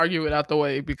argue it out the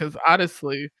way because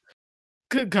honestly,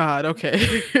 good God,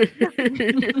 okay.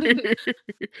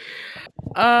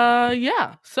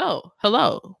 Yeah. So,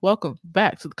 hello, welcome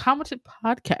back to the Commented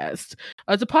Podcast.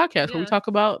 It's a podcast where we Yeah. talk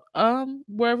about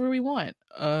wherever we want.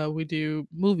 We do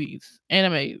movies,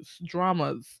 animes,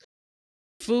 dramas,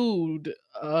 food.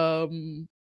 Am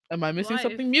I missing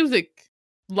something?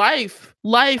 Life.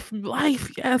 Music,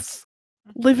 life. Yes.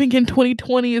 Living in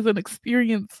 2020 is an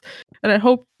experience, and I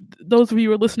hope those of you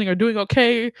who are listening are doing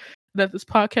okay. That this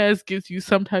podcast gives you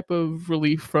some type of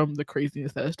relief from the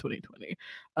craziness that is 2020.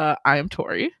 I am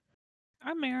Tori,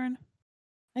 I'm Aaron.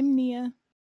 I'm Nia.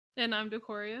 And I'm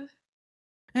Decoria.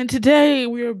 and today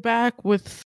we are back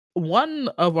with one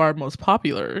of our most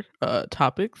popular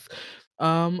topics.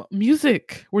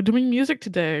 Music. We're doing music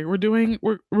today.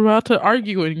 We're about to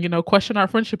argue and question our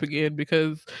friendship again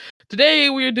because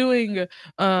today we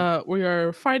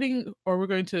are fighting, or we're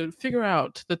going to figure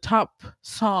out the top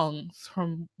songs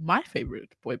from my favorite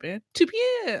boy band,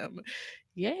 2PM.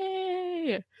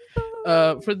 Yay!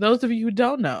 For those of you who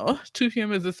don't know,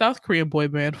 2PM is a South Korean boy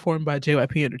band formed by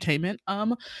JYP Entertainment.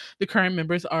 The current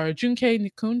members are Junkei,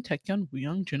 Nikun, Taekyun,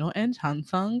 Wooyoung, Juno, and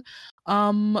Hansung.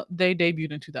 They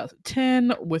debuted in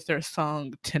 2010 with their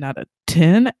song 10 out of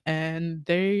 10, and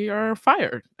they are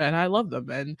fire, and I love them.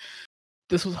 And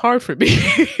this was hard for me.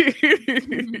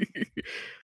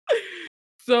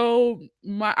 So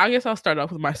I guess I'll start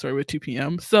off with my story with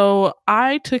 2PM. So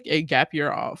I took a gap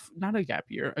year off, not a gap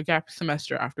year, a gap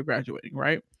semester after graduating,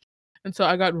 right? And so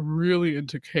I got really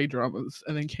into K-dramas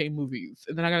and then K-movies.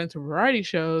 And then I got into variety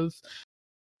shows.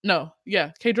 No, yeah,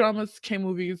 K-dramas,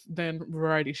 K-movies, then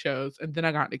variety shows, and then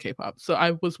I got into K-pop. So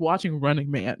I was watching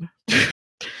Running Man.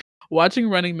 Watching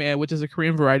Running Man, which is a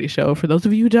Korean variety show, for those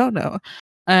of you who don't know.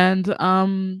 And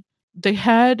they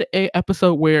had a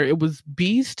episode where it was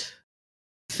Beast,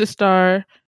 Sistar,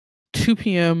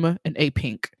 2PM, and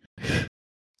A-Pink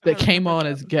that came on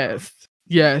as guests.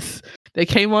 Yes, they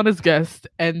came on as guests,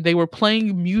 and they were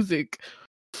playing music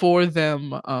for them,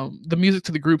 the music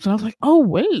to the groups. And I was like, oh,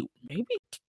 wait, maybe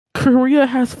Korea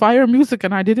has fire music,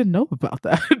 and I didn't know about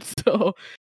that. So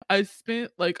I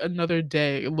spent like another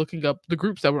day looking up the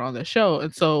groups that were on the show.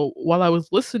 And so while I was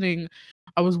listening,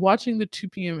 I was watching the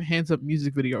 2PM Hands Up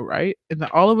music video, right? And then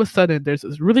all of a sudden, there's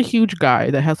this really huge guy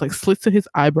that has like slits in his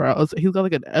eyebrows. He's got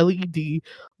like an LED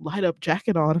light up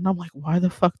jacket on. And I'm like, why the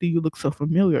fuck do you look so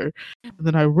familiar? And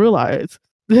then I realized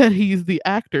that he's the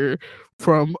actor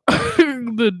from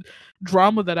the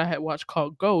drama that I had watched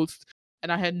called Ghost.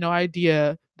 And I had no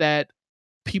idea that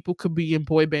people could be in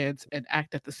boy bands and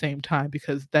act at the same time,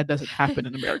 because that doesn't happen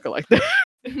in America like that.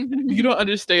 You don't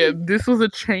understand. This was a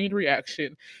chain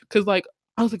reaction, because like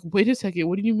I was like, wait a second,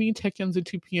 what do you mean Taekyun's in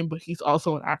 2PM but he's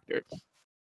also an actor?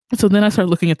 So then I started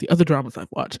looking at the other dramas I've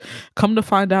watched. Come to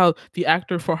find out, the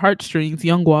actor for Heartstrings,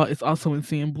 Younghwa, is also in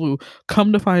CN Blue.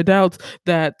 Come to find out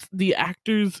that the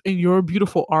actors in You're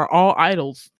Beautiful are all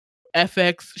idols.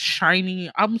 FX, Shiny.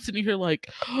 I'm sitting here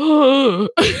like, so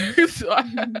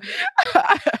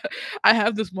I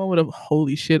have this moment of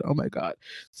holy shit, oh my god.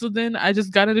 So then I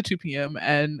just got into 2PM,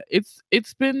 and it's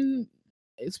been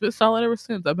solid ever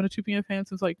since. I've been a 2PM fan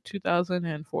since like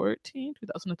 2014,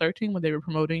 2013 when they were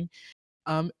promoting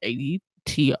ADTOY,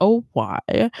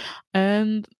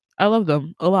 and I love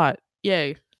them a lot.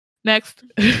 Yay. Next.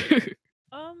 I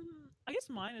guess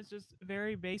mine is just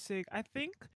very basic. I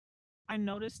think I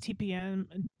noticed TPM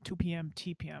and 2PM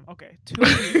TPM. Okay,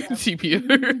 2PM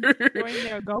TPM. during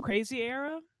their Go Crazy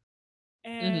era,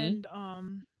 and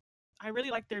I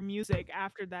really liked their music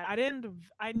after that.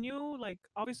 I knew, like,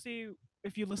 obviously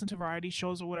if you listen to variety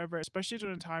shows or whatever, especially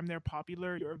during the time they're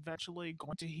popular, you're eventually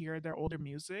going to hear their older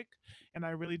music, and I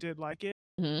really did like it.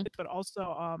 But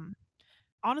also,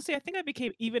 honestly, I think I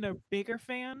became even a bigger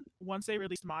fan once they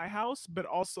released My House, but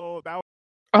also that was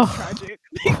tragic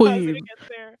because they queen. didn't get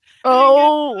there.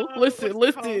 Listen.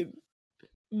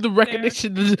 The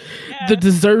recognition, the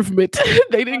deservement.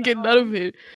 They didn't get none of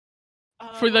it.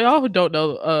 For y'all who don't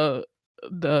know,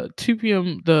 the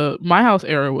 2PM, the My House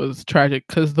era was tragic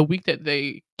because the week that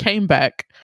they came back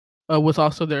was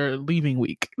also their leaving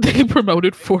week. They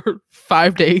promoted for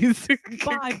 5 days.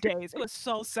 5 days. It was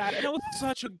so sad, and it was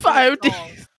such a good 5 song.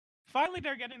 days. Finally,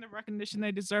 they're getting the recognition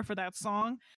they deserve for that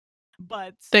song.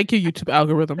 But thank you, YouTube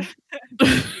algorithm. Thank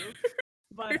you.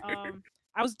 But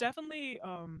I was definitely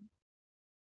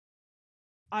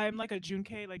I'm like a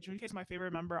Junkei. Like, Junkei's my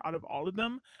favorite member out of all of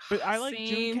them. But I like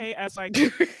Same. Junkei as like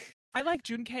I like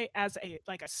Junkei as a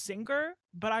singer,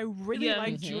 but I really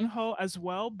like Junho as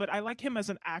well. But I like him as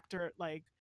an actor, like,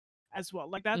 as well.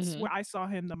 Like, that's where I saw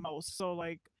him the most. So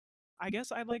like, I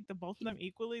guess I like the both of them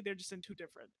equally. They're just in two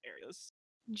different areas.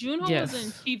 Junho was in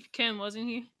Yes. Chief Kim, wasn't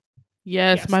he?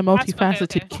 Yes, Yes, my that's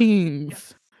multifaceted Okay.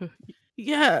 kings.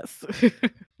 Yes.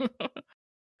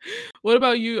 What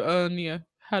about you, Nia?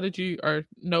 How did you or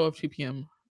know of 2PM?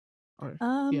 Or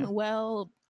yeah. Well,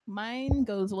 mine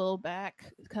goes a little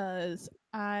back because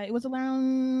it was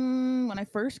around when I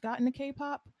first got into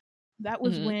K-pop. That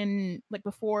was Mhm. when, like,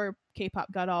 before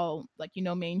K-pop got all, like,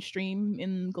 mainstream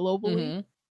in globally.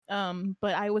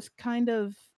 But I was kind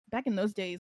of back in those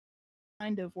days,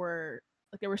 kind of were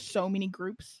like there were so many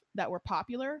groups that were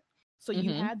popular, so you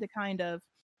Mhm. had to kind of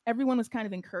everyone was kind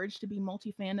of encouraged to be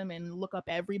multi-fandom and look up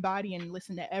everybody and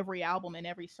listen to every album and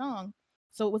every song.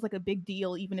 So it was like a big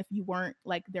deal, even if you weren't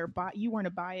like you weren't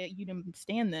a buy it, you didn't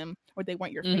stand them, or they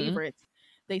weren't your Mhm. favorites.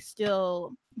 You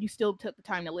still took the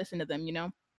time to listen to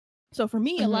them, So for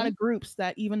me, a lot Mhm. of groups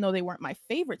that even though they weren't my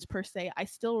favorites per se, I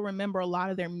still remember a lot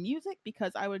of their music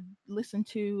because I would listen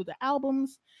to the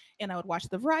albums and I would watch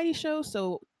the variety shows.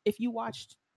 So if you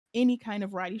watched any kind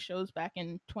of variety shows back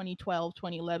in 2012,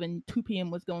 2011,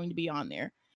 2PM was going to be on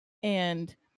there.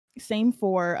 And same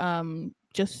for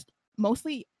just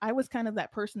mostly I was kind of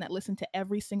that person that listened to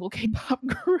every single K-pop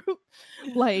group.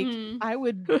 Like Mm. I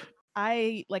would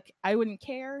I wouldn't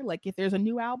care. Like if there's a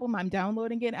new album, I'm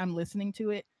downloading it, I'm listening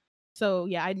to it. So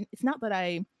yeah, it's not that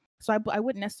I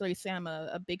wouldn't necessarily say I'm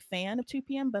a big fan of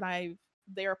 2PM, but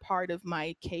they're part of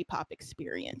my K-pop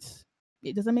experience.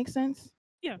 Does that make sense?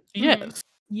 Yeah. Yes.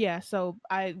 Yeah, so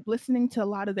I listening to a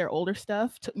lot of their older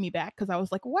stuff took me back because I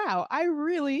was like, wow, I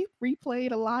really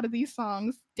replayed a lot of these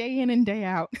songs day in and day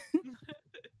out.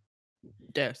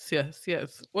 Yes. Yes.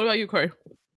 Yes. What about you, Corey?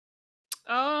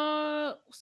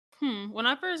 When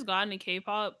I first got into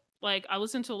K-pop, like I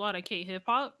listened to a lot of K-hip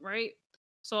hop, right?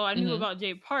 So I knew Mhm. about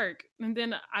Jay Park, and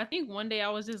then I think one day I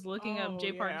was just looking up Oh,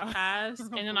 Jay Park's yeah. past,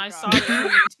 and then I saw Forgot.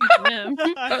 that he was in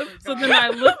 2PM. I So forgot. then I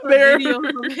looked up There.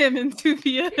 videos of him in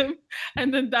 2PM,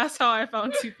 and then that's how I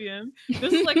found 2PM.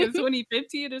 This is like in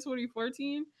 2015 or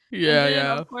 2014. And Yeah. then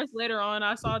Yeah. of course later on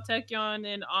I saw Taekyeon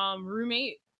and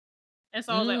Roommate, and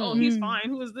so I was like, oh, he's Mm. fine.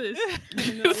 Who is this? And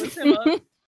then I looked him up.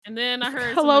 And then I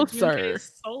heard some Hello, of sir.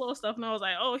 Junkei's solo stuff, and I was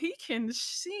like, "Oh, he can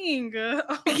sing."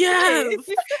 Okay. Yes.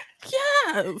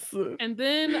 Yes. And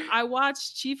then I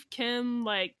watched Chief Kim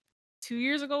like 2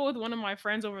 years ago with one of my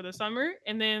friends over the summer,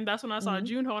 and then that's when I saw Mhm.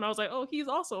 Junho, and I was like, "Oh, he's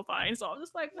also fine." So I was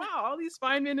just like, "Wow, all these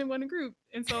fine men in one group."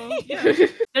 And so yeah,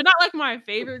 they're not like my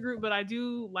favorite group, but I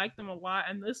do like them a lot.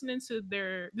 And listening to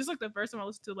this is like the first time I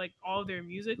listened to like all of their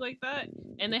music like that,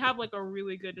 and they have like a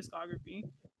really good discography.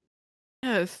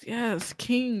 Yes, yes,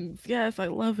 kings. Yes, I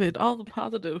love it. All the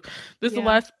positive. This the Yeah.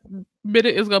 last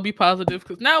minute is gonna be positive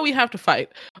because now we have to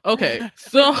fight. Okay,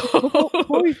 so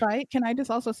Before we fight, can I just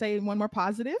also say one more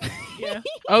positive? Yeah.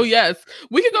 oh yes,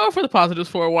 we can go for the positives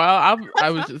for a while.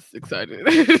 I was just excited.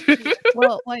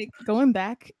 Well, like going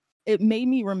back, it made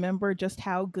me remember just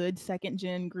how good second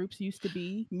gen groups used to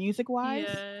be music wise.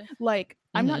 Yeah. Like,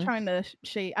 I'm not Mhm. trying to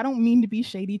shade, I don't mean to be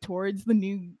shady towards the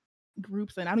new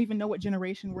groups, and I don't even know what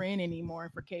generation we're in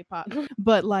anymore for K-pop.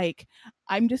 But like,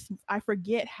 I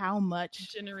forget how much like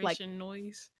Generation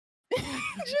Noise.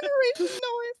 generation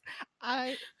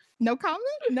noise. No comment,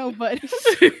 no, but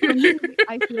for me,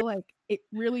 I feel like it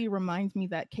really reminds me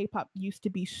that K-pop used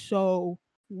to be so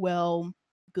well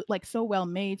good, like so well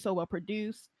made, so well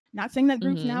produced. Not saying that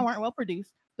groups now Mhm. aren't well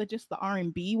produced, but just the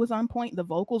R&B was on point, the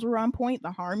vocals were on point,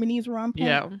 the harmonies were on point.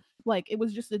 Yeah. Like it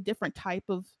was just a different type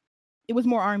of. It was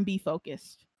more R&B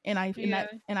focused, and Yeah.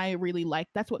 I really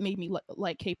that's what made me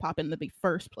like K-pop in the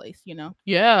first place. Yeah.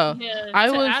 Yeah. I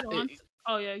To was. add on.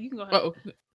 Oh yeah, you can go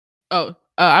ahead.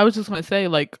 I was just gonna say,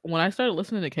 like, when I started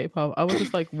listening to K-pop, I was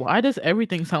just like, why does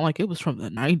everything sound like it was from the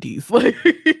 90s? Like,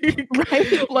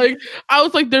 Right. like I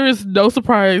was like, there is no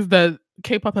surprise that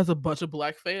K-pop has a bunch of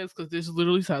black fans because this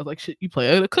literally sounds like shit you play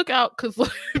at a cookout. Because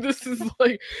like, this is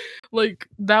like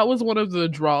that was one of the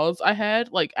draws I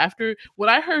had. Like after when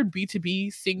I heard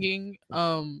B2B singing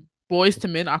Boys to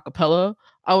Men a cappella,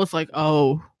 I was like,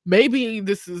 oh, maybe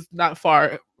this is not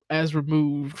far as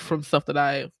removed from stuff that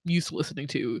I used to listening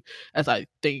to as I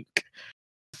think.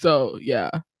 So yeah.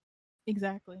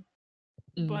 Exactly.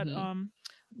 But Mhm.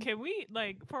 can we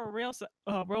like for real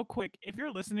real quick, if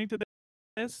you're listening to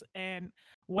this and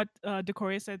what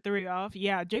Decoria said threw you off,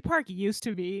 yeah, Jay Park used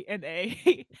to be in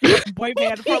a boy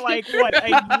band for like what,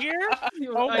 a year?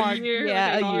 Oh A my year,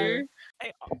 Yeah, like a a year. year.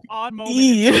 a odd moment.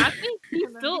 Yeah. I think he's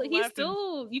And then still he he's left and-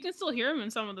 still you can still hear him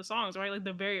in some of the songs, right? Like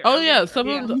the very Oh early yeah, some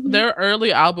Yeah. of their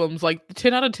early albums, like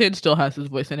 10 out of 10 still has his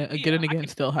voice in it. Again Yeah, and I again can-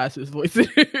 still has his voice in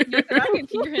Yeah, 'cause I it.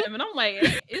 can hear him, and I'm like,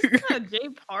 isn't that Jay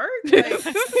Park? Like,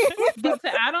 but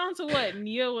to add on to what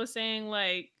Nia was saying,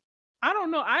 like I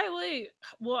don't know.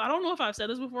 Well, I don't know if I've said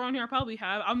this before on here. I probably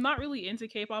have. I'm not really into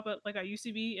K-pop like I used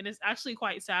to be, and it's actually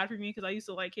quite sad for me because I used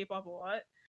to like K-pop a lot.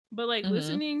 But like Mm-hmm.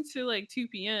 listening to like 2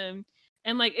 p.m.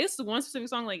 and like it's the one specific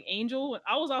song like Angel. When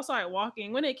I was outside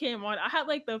walking when it came on, I had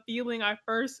like the feeling I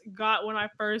first got when I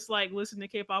first like listened to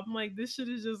K-pop. I'm like, this shit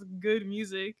is just good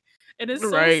music, and it's so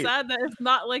Right. sad that it's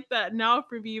not like that now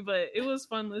for me. But it was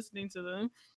fun listening to them.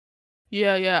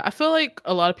 Yeah. I feel like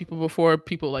a lot of people before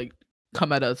people like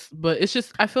come at us, but it's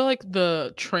just I feel like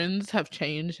the trends have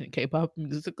changed in K-pop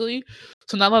musically.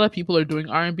 So not a lot of people are doing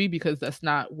R&B because that's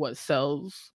not what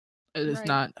sells. It is Right.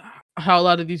 not how a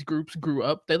lot of these groups grew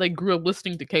up. They like grew up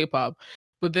listening to K-pop,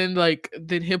 but then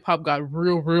hip hop got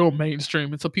real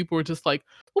mainstream, and so people were just like,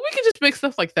 well, we can just make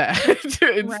stuff like that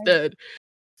instead.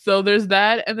 So there's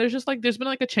that, and there's been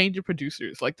like a change of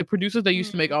producers. Like the producers that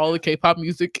used to make all the K-pop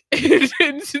music in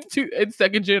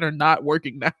second gen are not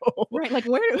working now. Right, like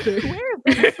where is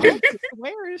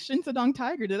Shinsadong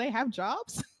Tiger? Do they have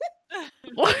jobs?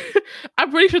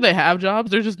 I'm pretty sure they have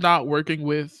jobs. They're just not working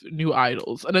with new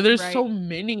idols. And then there's Right. so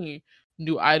many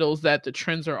new idols that the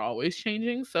trends are always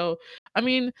changing. So I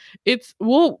mean,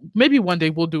 maybe one day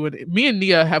we'll do it. Me and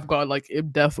Nia have gone like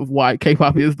in depth of why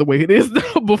K-pop is the way it is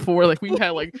before. Like we've had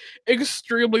like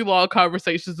extremely long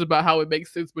conversations about how it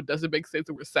makes sense but doesn't make sense,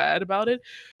 and we're sad about it.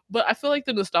 But I feel like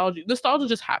the nostalgia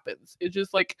just happens. It's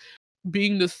just like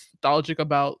being nostalgic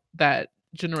about that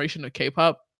generation of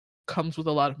K-pop comes with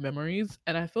a lot of memories,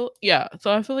 and I feel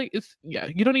like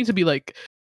you don't need to be like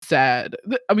sad.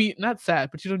 I mean, not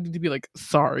sad, but you don't need to be like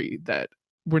sorry that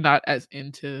we're not as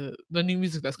into the new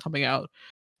music that's coming out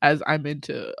as I'm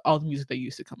into all the music that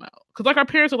used to come out. Because like our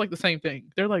parents are like the same thing.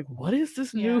 They're like, what is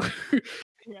this new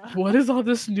Yeah. what is all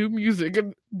this new music?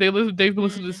 And they've been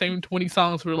listening to the same 20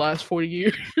 songs for the last 40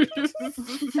 years.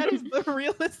 That is the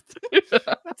realist.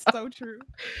 That's so true.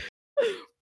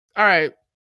 All right.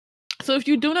 So if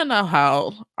you do not know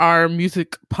how our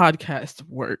music podcasts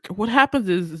work, what happens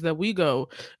is that we go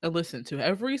and listen to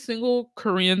every single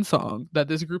Korean song that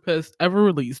this group has ever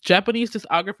released. Japanese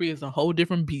discography is a whole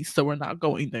different beast, so we're not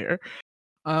going there.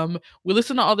 We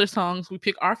listen to all their songs, we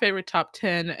pick our favorite top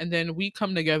 10, and then we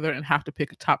come together and have to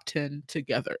pick a top 10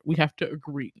 together. We have to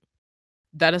agree.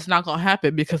 That is not gonna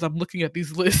happen because I'm looking at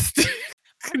these lists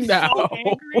now. So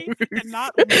angry, and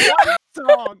not one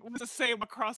song was the same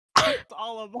across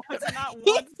all of us. Not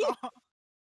one song.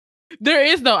 There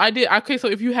is though. Okay, so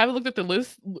if you haven't looked at the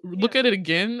list, look at it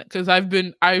again because I've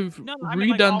No, I mean,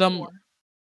 like, redone all them. 4.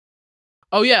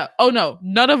 Oh yeah. Oh no,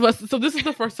 none of us. So this is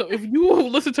the first. So if you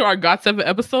listen to our GOT7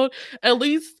 episode, at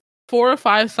least 4 or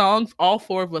 5 songs, all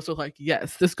 4 of us were like,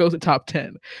 yes, this goes to top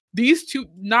 10. These two,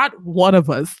 not one of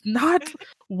us, not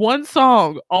one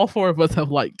song, all 4 of us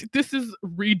have liked. This is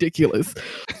ridiculous.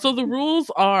 So the rules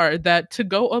are that to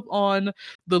go up on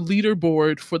the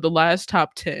leaderboard for the last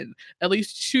top 10, at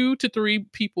least 2 to 3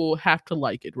 people have to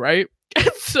like it, right?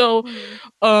 So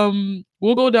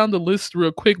we'll go down the list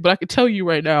real quick, but I can tell you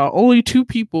right now, only 2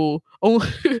 people,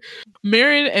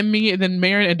 Marin and me, and then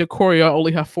Marin and Decoria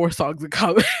only have 4 songs in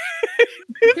common.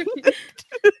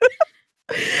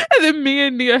 And then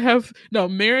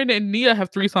Marin and Nia have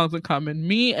 3 songs in common.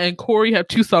 Me and Corey have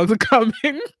 2 songs in common.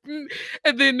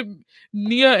 And then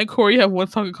Nia and Corey have 1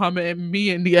 song in common, and me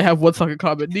and Nia have 1 song in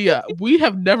common. Nia, we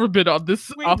have never been on this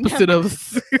opposite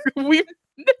of we.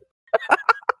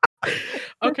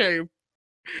 Okay,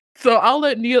 so I'll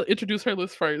let Nia introduce her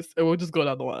list first, and we'll just go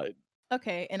down the line.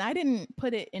 Okay, and I didn't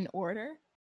put it in order.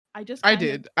 I did.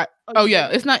 you Yeah,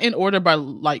 did? it's not in order by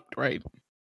liked, right?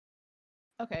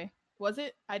 Okay. Was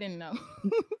it? I didn't know.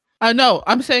 I know.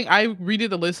 I'm saying I redid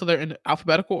the list so they're in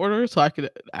alphabetical order, so I could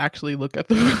actually look at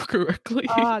them correctly.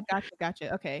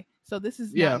 Gotcha. Okay. So this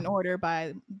is Yeah. not in order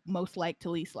by most liked to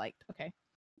least liked. Okay.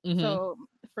 Mhm. So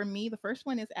for me, the first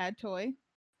one is Add Toy.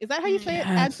 Is that how you say it?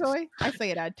 Add Yes. Toy? I say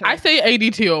it Add Toy. I say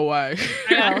ADTOY.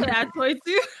 I actually had toy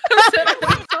too. I said I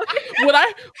had toy. When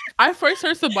I first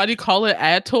heard somebody call it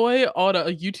ad toy on a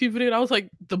YouTube video, and I was like,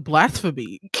 the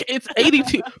blasphemy. It's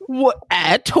 82. What,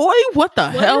 ad toy? What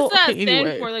the What hell? does that Okay, stand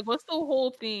anyway. for? Like, what's the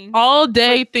whole thing? All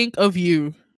day think of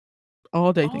you.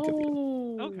 All day think of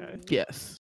you. Oh, Okay.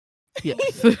 Yes.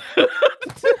 Yes.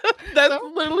 That's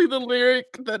literally the lyric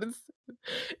that is.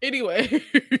 Anyway.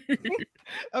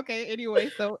 Okay, anyway,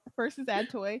 so first is Add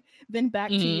Toy, then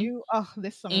Back to Mhm. You. Oh,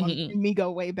 this song Mhm. made me go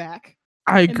way back.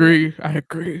 I then-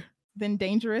 agree. Then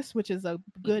Dangerous, which is a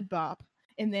good bop.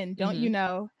 And then Don't You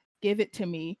Know, Give It to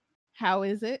Me. How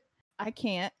Is It? I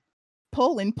Can't.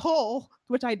 Pull and Pull,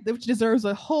 which deserves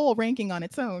a whole ranking on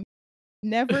its own.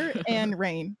 Never and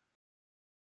Rain.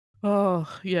 Oh,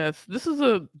 yes. This is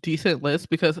a decent list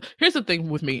because here's the thing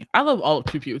with me. I love all of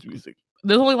 2PM's music.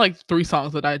 there's only like 3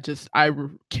 songs that I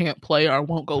can't play or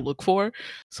won't go look for.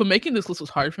 So making this list was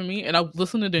hard for me. And I was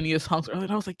listening to Nia's songs earlier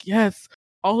and I was like, yes,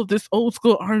 all of this old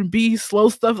school R&B slow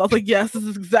stuff. I was like, yes, this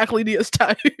is exactly Nia's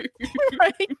type.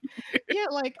 Right? Yeah,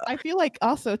 like I feel like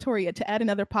also Toria, to add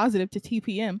another positive to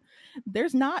TPM,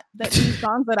 there's not that many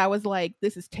songs that I was like,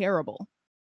 this is terrible.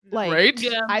 Like, right?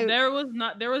 Yeah, there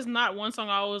was not one song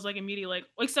I was like immediately like,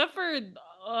 except for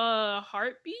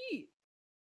Heartbeat.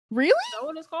 really? Is that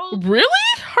what it's called? Really?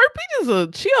 Heartbeat is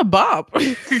a bop.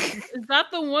 Is that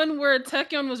the one where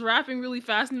Taecyeon was rapping really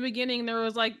fast in the beginning? There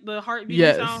was like the heartbeat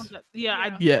Yes. sound.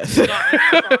 I Yes. did not like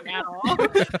that song at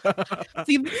all.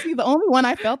 See, the only one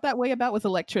I felt that way about was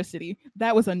Electricity.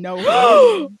 That was a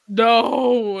no.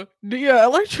 No. Yeah,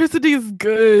 Electricity is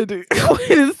good.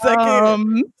 Wait a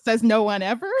second. Says no one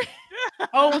ever.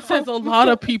 Oh, it says a lot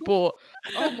of people.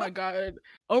 Oh my god.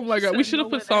 Oh my god. We Said should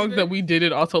have no put songs that whatever. we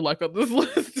didn't also like on this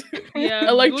list. Yeah,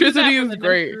 Electricity we'll do that for is the next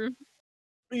great. group.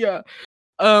 Yeah.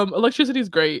 Electricity is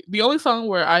great. The only song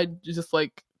where I just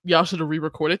like y'all should have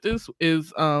re-recorded this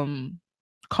is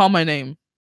Call My Name.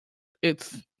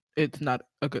 It's not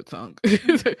a good song.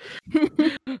 It's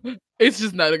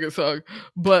just not a good song.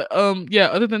 But yeah,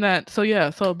 other than that, so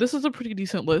this is a pretty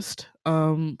decent list.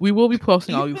 We will be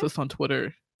posting all these lists on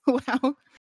Twitter. Wow.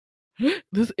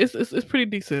 This is pretty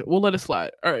decent. We'll let it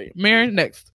slide. All right, Maren,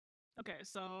 next. Okay,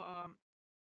 so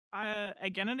I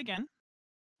Again and Again,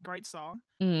 great song.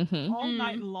 Mm-hmm. All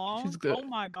Night Long. She's good. Oh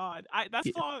my god, that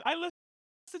Yeah. song I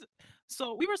listened.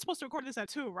 So we were supposed to record this at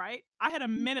 2, right? I had a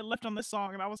minute left on this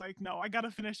song, and I was like, no, I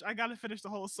gotta finish the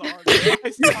whole song. Angel,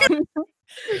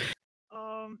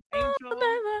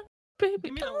 Baby.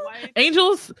 Give Me the Light.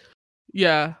 Angels.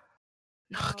 Yeah.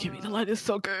 Oh, Give Me the Light is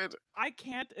so good. I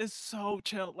Can't is so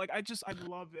chill. Like I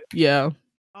love it. Yeah,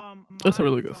 that's a My,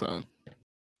 really good song.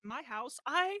 My House.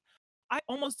 I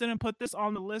almost didn't put this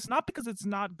on the list, not because it's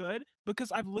not good,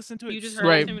 because I've listened to it You just so heard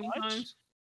Right. it too many much. times.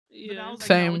 But I Yeah. was like,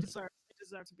 Same. no, it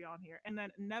deserves to be on here. And then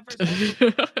Never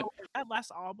Social. That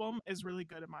last album is really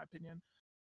good in my opinion.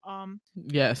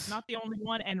 Yes. Not the Only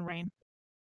One and Rain.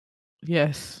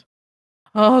 Yes.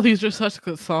 Oh, these are such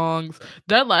good songs.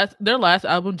 Their last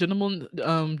album,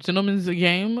 Gentleman's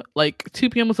Game, like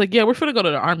 2PM was like, yeah, we're gonna go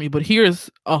to the army, but here's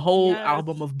a whole Yes.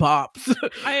 album of bops.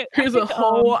 I Here's a think,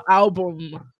 whole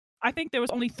album. I think there was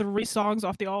only 3 songs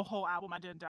off the whole album I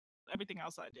didn't download. Everything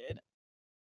else I did.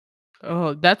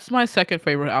 Oh, that's my second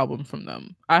favorite album from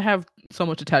them. I have so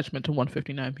much attachment to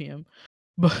 1:59 p.m.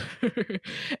 But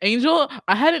Angel,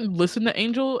 I hadn't listened to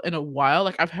Angel in a while.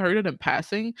 Like I've heard it in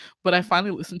passing, but I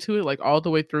finally listened to it like all the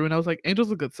way through, and I was like,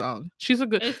 Angel's a good song. She's a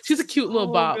cute little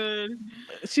so bop. good.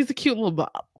 She's a cute little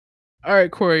bop. All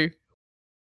right, Corey.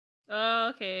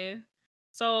 Okay.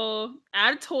 So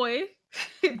add Toy.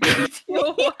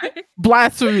 ATOY.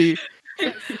 Blasphemy.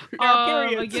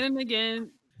 Periods. Again and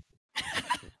again.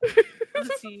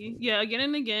 Let's see. Yeah, again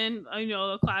and again. I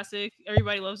know a classic.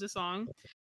 Everybody loves this song.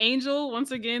 Angel,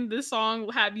 once again, this song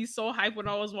had me so hyped when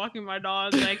I was walking my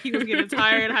dog. Like he was getting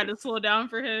tired. I had to slow down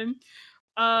for him.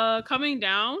 Coming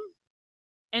Down.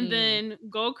 And then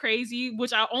Go Crazy,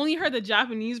 which I only heard the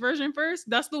Japanese version first.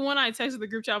 That's the one I texted the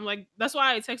group chat. I'm like, that's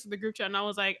why I texted the group chat and I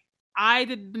was like, I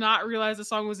did not realize the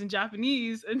song was in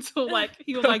Japanese until like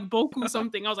he was like Boku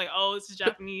something. I was like, oh, this is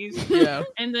Japanese. Yeah.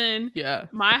 And then Yeah.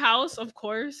 My House, of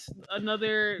course,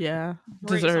 another great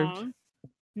Deserved. song.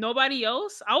 Nobody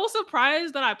Else. I was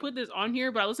surprised that I put this on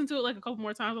here, but I listened to it like a couple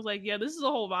more times. I was like, yeah, this is a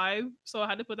whole vibe. So I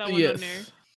had to put that one on there.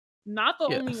 Not the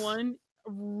only one.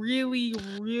 Really,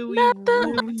 really, Not the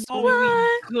really, one.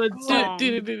 really good song.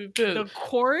 The The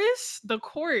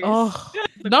chorus. Oh,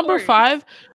 The number chorus.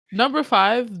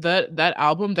 5, that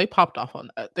album, they popped off on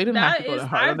that. They didn't have to go that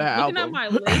hard on that looking album. at my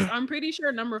list, I'm pretty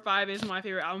sure number 5 is my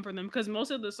favorite album from them because most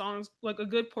of the songs, like a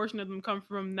good portion of them, come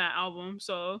from that album.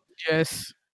 So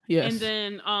Yes. and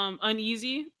then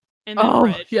Uneasy and then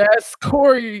Red. Yes,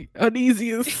 Corey.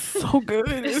 Uneasy is so good.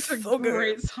 It's a so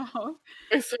great good. song.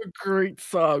 It's a great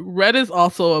song. Red is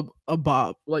also a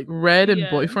bop. Like Red and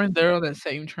Yeah. Boyfriend, they're on that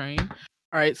same train.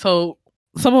 All right, so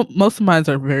most of mine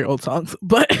are very old songs,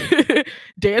 but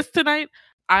Dance Tonight,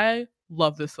 I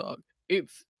love this song.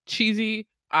 It's cheesy.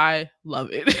 I love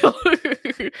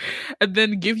it. And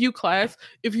then Give You Class.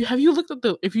 If you look up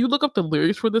the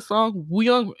lyrics for this song,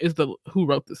 Wooyoung is who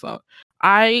wrote this song.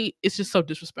 It's just so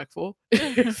disrespectful.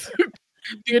 The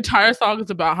entire song is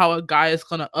about how a guy is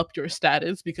gonna up your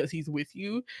status because he's with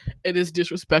you. It is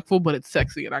disrespectful, but it's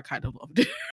sexy, and I kind of loved it.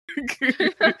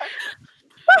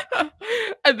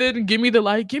 And then Give Me the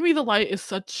Light. Give Me the Light is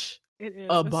such It is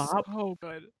a bop. so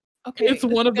good. Okay, It's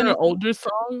this one is of their gonna- older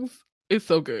songs. It's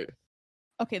so good.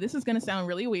 Okay, this is gonna sound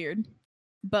really weird,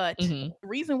 But Mhm. the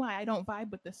reason why I don't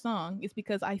vibe with the song is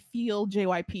because I feel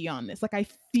JYP on this. Like I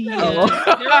feel Oh.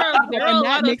 Yeah, there are a and lot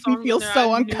that of makes me songs feel on there so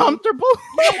I knew. uncomfortable.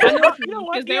 I know You know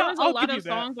what? because there Yeah, was a I'll lot give of you that.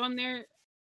 songs on there.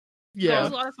 There was Yeah.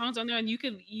 a lot of songs on there, and you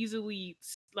could easily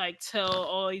like tell,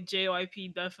 oh,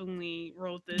 JYP definitely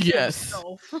wrote this Yes.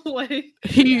 himself. Like,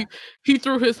 He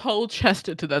threw his whole chest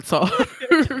into that song.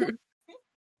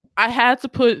 I had to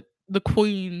put the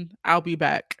Queen "I'll Be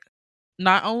Back."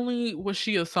 Not only was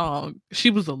she a song, she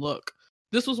was a look.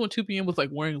 This was when 2PM was like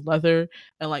wearing leather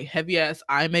and like heavy ass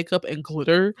eye makeup and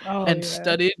glitter Oh and yeah.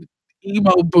 studded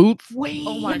emo boots. Wait,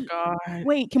 Oh my god.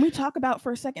 wait, can we talk about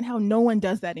for a second how no one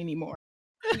does that anymore?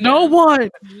 No yeah, one.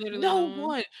 literally No no one.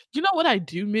 one. You know what I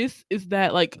do miss is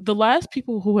that like the last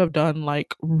people who have done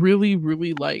like really,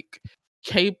 really like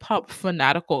K-pop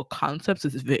fanatical concepts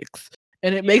is VIX.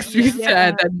 And it makes me Yeah.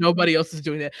 sad that nobody else is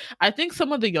doing that. I think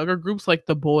some of the younger groups like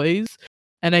The Boys,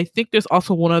 and I think there's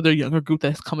also one other younger group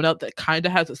that's coming out that kind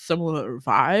of has a similar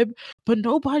vibe, but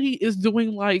nobody is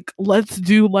doing like let's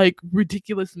do like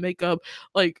ridiculous makeup.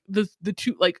 Like the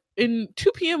two like in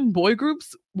 2PM boy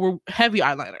groups were heavy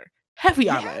eyeliner. Heavy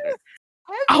Yes, eyeliner.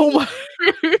 Oh my!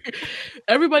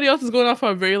 Everybody else is going off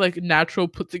a very like natural,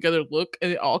 put together look,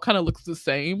 and it all kind of looks the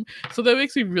same. So that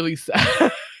makes me really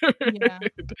sad. Yeah.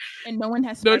 And no one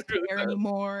has That's spiked really hair sad.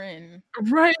 anymore. And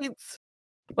Right?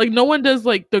 Like no one does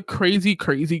like the crazy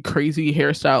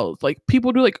hairstyles. Like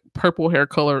people do like purple hair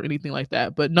color or anything like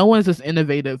that, but no one's as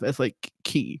innovative as like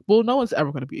Key. Well, no one's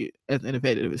ever going to be as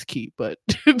innovative as Key, but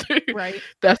right.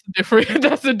 that's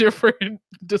a different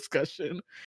discussion.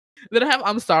 Then I have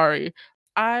I'm Sorry.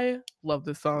 I love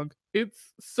this song.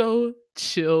 It's so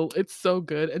chill. It's so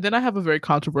good. And then I have a very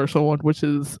controversial one, which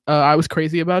is I Was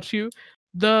Crazy About You.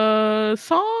 The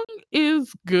song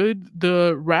is good.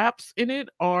 The raps in it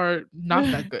are not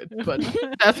that good, but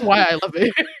that's why I love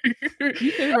it.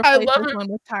 You could I replace love this it. one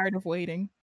with Tired of Waiting.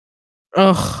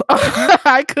 Ugh.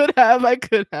 I could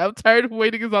have. Tired of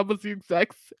Waiting is almost the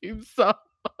exact same song.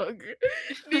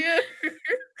 Yeah.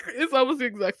 It's almost the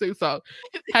exact same song.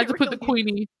 Had to put the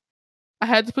Queenie. I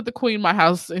had to put the Queen My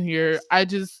House in here.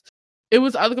 It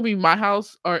was either gonna be My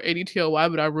House or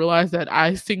ADTOY, but I realized that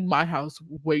I sing My House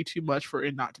way too much for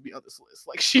it not to be on this list.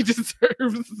 Like she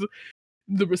deserves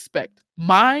the respect.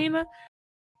 Mine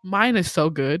is so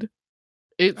good.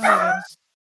 It's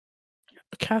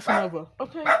Casanova.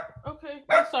 Okay.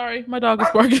 I'm sorry. My dog is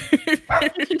barking.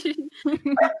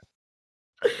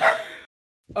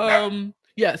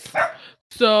 Yes.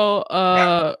 So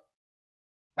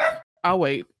I'll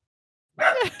wait.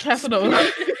 Casanova.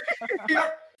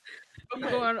 I'm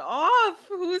going off.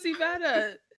 Who is he mad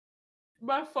at?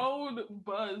 My phone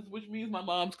buzzed, which means my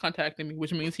mom's contacting me,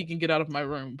 which means he can get out of my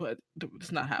room, but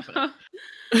it's not happening.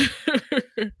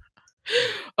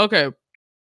 Okay.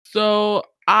 So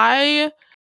I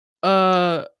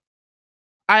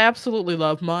absolutely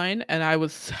love mine, and I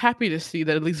was happy to see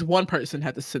that at least one person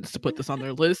had the sense to put this on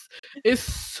their list. It's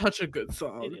such a good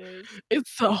song. It is.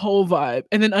 It's a whole vibe.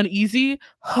 And then Uneasy,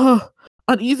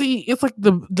 Uneasy, it's like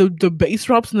the bass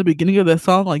drops in the beginning of that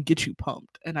song like get you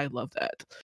pumped, and I love that.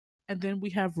 And then we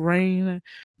have Rain.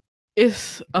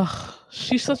 She's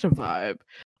such a vibe.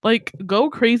 Like Go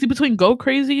Crazy, between Go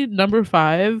Crazy, Number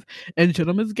 5, and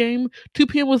Gentleman's Game,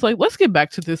 2PM was like, let's get back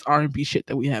to this R&B shit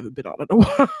that we haven't been on in a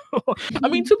while. I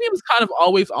mean, 2PM is kind of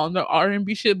always on the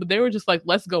R&B shit, but they were just like,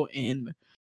 let's go in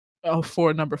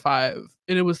for Number 5.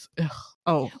 And it was,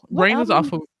 Rain is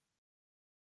off of...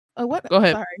 what? Go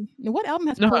ahead. Sorry. What album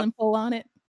has No. Pull and Pull on it?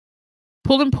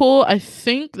 Pull and Pull, I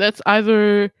think that's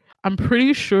either... I'm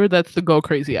pretty sure that's the Go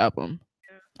Crazy album.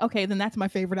 Okay, then that's my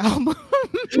favorite album. Pull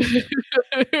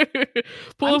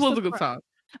and Pull is a good song.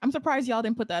 I'm surprised y'all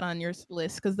didn't put that on your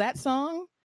list because that song.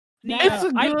 It's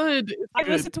good. I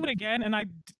listened to it again and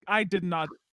I did not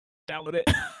download it.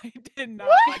 I did not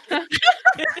like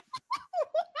it.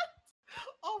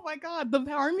 Oh my god, the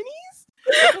harmonies?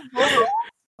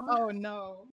 Oh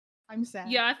no. I'm sad.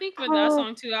 Yeah, I think with that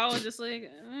song too, I was just like,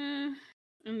 and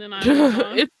then I moved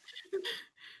on.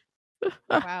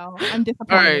 Wow, I'm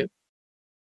disappointed. All right.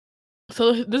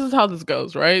 So this is how this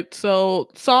goes, right? So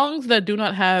songs that do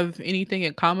not have anything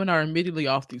in common are immediately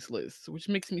off these lists, which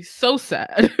makes me so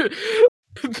sad.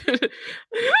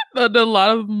 That a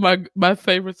lot of my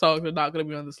favorite songs are not going to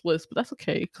be on this list, but that's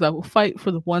okay because I will fight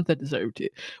for the ones that deserved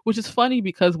it. Which is funny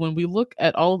because when we look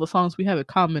at all of the songs we have in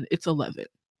common, it's 11.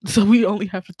 So we only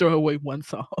have to throw away one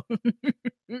song.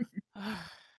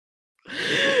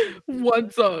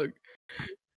 One song.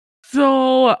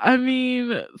 So, I mean,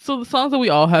 the songs that we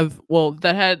all have,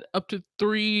 that had up to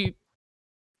 3,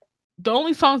 the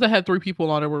only songs that had 3 people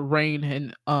on it were Rain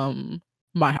and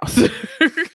My House.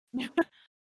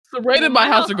 So Rain and My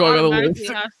House are going on the automatically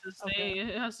list. has to stay. Okay.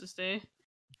 It has to stay.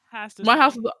 Has to My stay.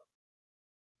 House is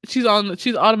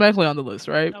she's automatically on the list,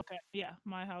 right? Okay, yeah,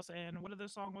 My House and what other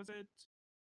song was it?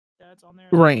 That's on there.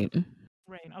 Rain.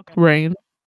 Rain. Okay.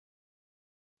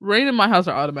 Rain and My House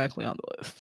are automatically on the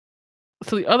list.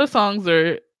 So the other songs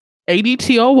are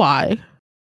ADTOY,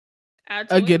 Add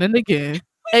to it. again and again.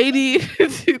 80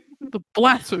 the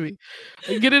blasphemy.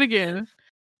 Again and again.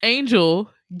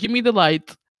 Angel, Give Me the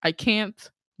Light, I Can't,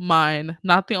 Mine,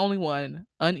 Not the Only One,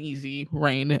 Uneasy,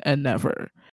 Rain, and Never.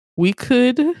 We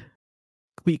could.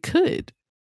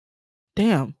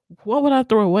 Damn, what would I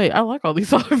throw away? I like all these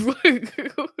songs.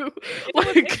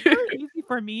 It's very easy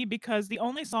for me because the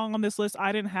only song on this list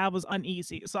I didn't have was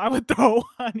Uneasy, so I would throw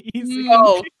Uneasy.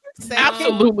 No, Same.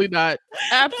 absolutely not.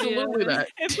 Absolutely Yeah. not.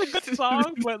 It's a good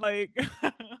song, but like,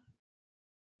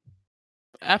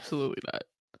 Absolutely not.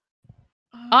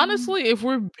 Honestly, if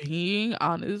we're being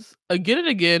honest, Again and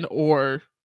Again or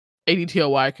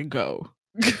ADTOY can go.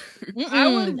 I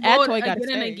would Add vote Toy gotta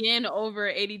again and stay. again over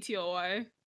ADTOY.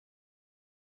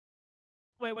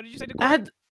 wait, what did you say? Dakota?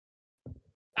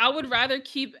 I would rather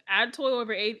keep Add Toy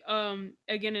over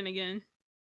again and again.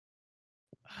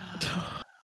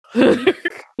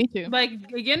 Me too. Like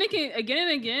again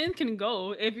and again can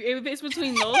go. If it's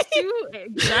between those two,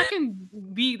 that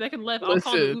can left. I'll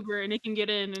call the Listen. Uber and they can get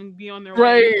in and be on their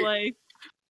Right. way. Like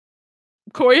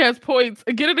Corey has points.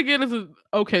 Again and Again is an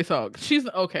okay song. She's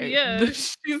okay. Yeah.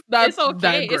 She's not it's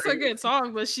okay. that It's a great. good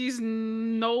song, but she's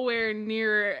nowhere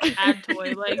near Add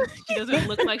Toy. Like she doesn't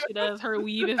look like she does. Her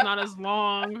weave is not as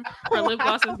long. Her lip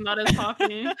gloss is not as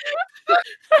popping.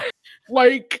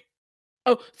 Like,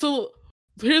 oh, so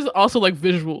here's also like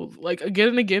visuals. Like Again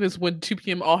and Again is when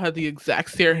 2PM all had the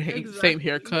exact same Exactly.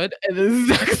 haircut and the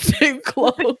exact same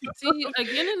clothes. See,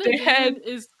 again and They again had-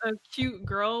 is a cute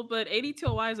girl, but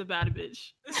ADTOY is a bad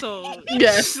bitch. So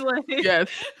Yes, like, yes.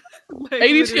 like,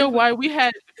 ADTOY,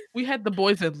 we had the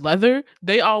boys in leather.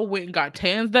 They all went and got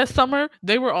tans that summer.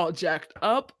 They were all jacked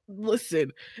up.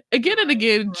 Listen, Again and Right,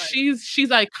 Again, right. she's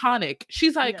iconic.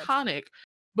 She's Yes. iconic,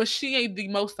 but she ain't the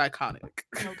most iconic.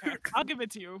 Okay, I'll give it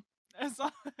to you. That's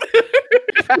all.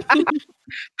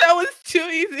 That was too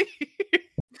easy.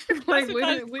 like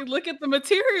because- we look at the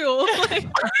material. Like,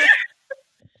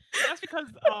 That's because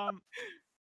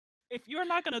if you're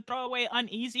not gonna throw away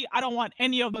Uneasy, I don't want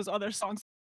any of those other songs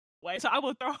away. So I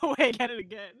will throw away Again and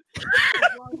Again. As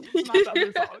long as it's not the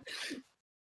other song.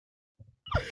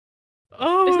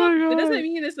 Oh it's my not, god. it doesn't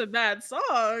mean it's a bad song.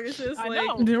 It's just I like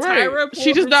know. You're right. Tyra She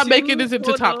pulled just the not making two this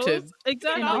into top 10. photos.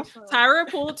 Exactly. And also- Tyra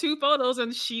pulled 2 photos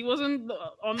and she wasn't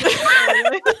on the show.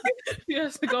 Like, she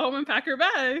has to go home and pack her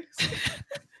bags.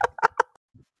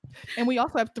 And we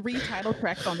also have 3 title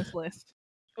tracks on this list.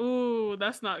 Ooh,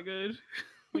 that's not good.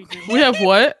 We do. We have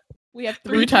what? We have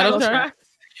 3 3 title title tracks?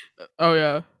 tracks. Oh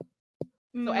yeah. So,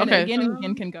 Mm, and Okay. again and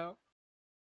again can go.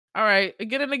 All right.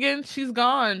 Again and Again, she's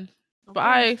gone. Okay.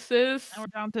 Bye, sis. Now we're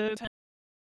down to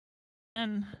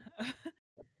 10.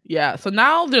 Yeah. So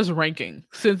now there's ranking.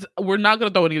 Since we're not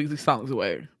gonna throw any of these songs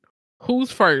away.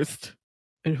 Who's first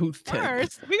and who's 10th?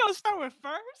 First, we gonna start with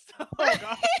first. Oh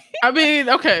god. I mean,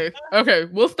 okay.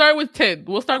 We'll start with 10.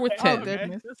 We'll start with Okay, 10. Okay. okay.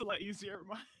 goodness. That's a lot easier.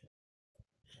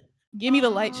 Give Me the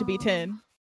Light should be 10.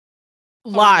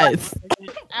 Lies.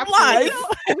 Absolutely. Lies.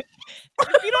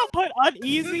 If you don't put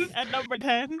Uneasy at number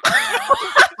 10, No,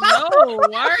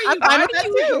 why are you, I'm fine why with do that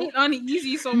you too. hate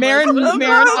Uneasy so Marin, much?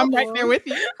 Marin, I'm right there with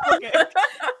you. okay.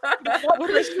 What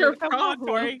is your Come on, problem?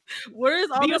 Corey. Where is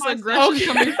all Be this honest. aggression Okay.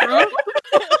 coming from?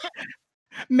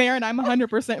 Marin, I'm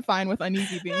 100% fine with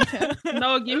Uneasy being 10.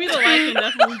 No, Give Me the Light can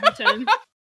definitely be 10.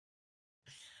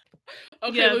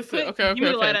 Okay, Yeah, listen. put Okay. Give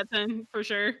Me the Light at 10 for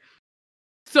sure.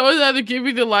 So it's either Give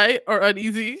Me the Light or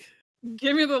Uneasy.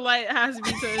 Give Me the Light has to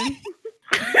be 10.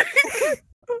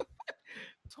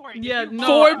 Tori, if Yeah, you no,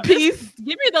 vote- 4-piece. Give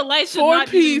Me the Light should Four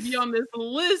not even piece. be on this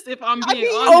list if I'm I being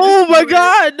mean, honest. Oh my Like,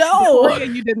 god, no. Victoria,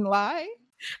 you didn't lie.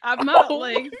 I'm not No.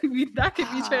 like that could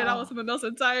be turned out Wow. with something else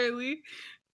entirely.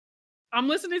 I'm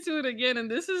listening to it again,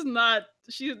 and this is not.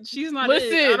 She's not. It. I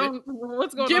Listen, don't.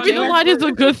 What's going Give on? Me the here? Light is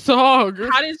a good song.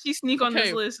 How did she sneak on this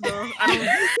Okay. list though?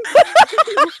 I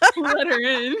don't let her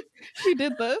in. She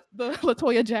did the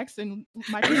LaToya Jackson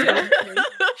Michael Jackson.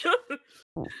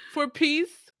 For peace,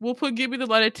 we'll put Give Me the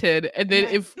Light at 10. And then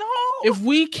Yes. if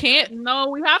we can't, No,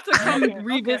 we have to come Okay,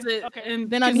 revisit okay. and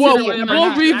Then I'm consider well, Uneasy at whether or number we'll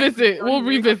not nine. Jackson's revisit. on We'll here.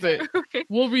 revisit. Okay.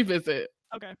 We'll revisit.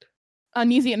 Okay.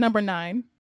 Uneasy at number 9.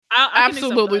 I can accept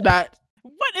Absolutely that. not.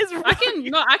 What is wrong?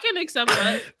 I can accept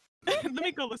that. Let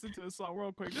me go listen to this song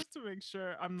real quick just to make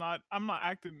sure I'm not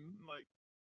acting like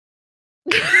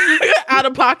Out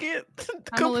of pocket. I'ma listen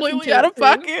Completely to out it of too.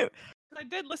 pocket. I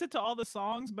did listen to all the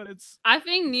songs, but it's I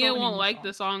think Nia many won't new like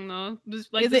the songs. song though.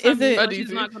 Just like Is this it- is time you it- know Oh, she's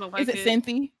do you not gonna like Is it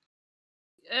Cynthia?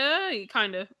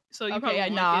 Kind of. So you probably Okay,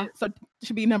 won't nah. like it. So it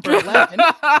should be number 11.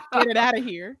 Get it out of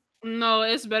here. No,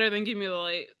 it's better than Give Me the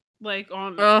Light. Like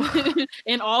on Ugh.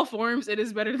 in all forms, it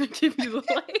is better than Give Me the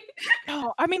Light.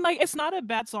 no. I mean, like it's not a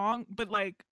bad song, but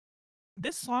like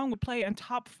this song would play in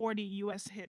top 40 U.S.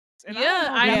 hits. And Yeah,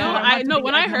 don't I if Yeah, know. want I to know. be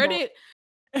When at I heard number-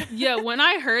 it, yeah, when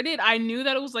I heard it, I knew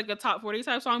that it was like a top 40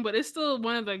 type song, but it's still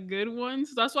one of the good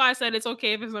ones. That's why I said it's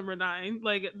okay if it's number 9.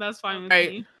 Like that's fine with Right.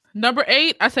 me. Number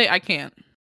 8, I say I can't.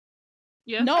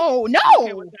 Yeah. No, okay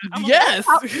no. with that. I'm okay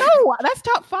with Yes. No, that's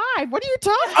top 5. What are you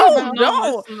talking Oh about?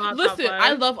 no! it's not top Listen, I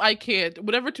 5. love I Can't.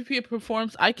 Whenever Tupia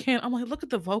performs I Can't, I'm like, look at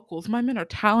the vocals. My men are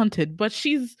talented, but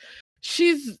she's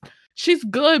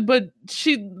good, but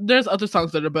there's other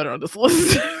songs that are better on this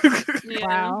list. Yeah.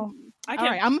 Wow. I All can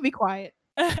right, I'm gonna be quiet.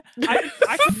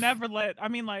 I could never let. I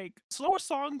mean, like slower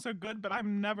songs are good, but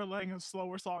I'm never letting a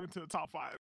slower song into the top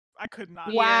 5. I could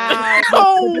not. Yeah.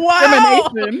 Oh wow!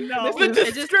 Discrimination. No. The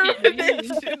It just can't be.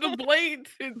 discrimination, the blatant,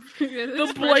 It's the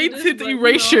prejudice, blatant but, you know,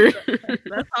 erasure.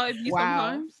 that's how it be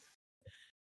Wow. sometimes.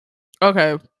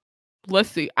 Okay, let's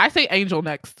see. I say Angel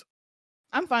next.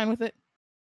 I'm fine with it.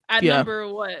 At Yeah. number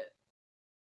what?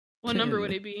 What number 10.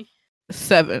 would it be?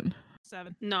 7.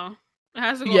 7. No. It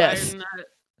has to go Yes. higher than that.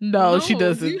 No, she No,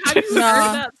 doesn't. Have you heard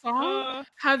Nah. that song?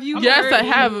 Have you Yes, heard I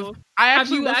have. Angel? I Have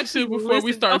actually you listened to actually it before we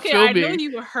listened? started Okay, I know filming.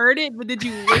 you heard it, but did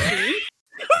you listen?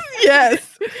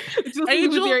 Yes. Just with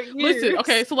Angel, your listen, ears.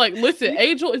 okay, so like, listen,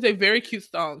 Angel is a very cute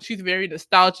song. She's very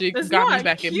nostalgic. It's got me not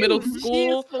back in middle cute.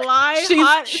 school. She's fly, She's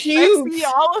hot, cute. sexy,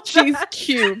 all of She's that.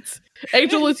 cute.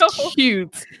 Angel is No.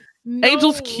 cute.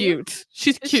 Angel's No. cute.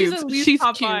 She's She's cute. at least She's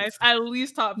top cute. 5. At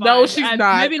least top 5. No, she's At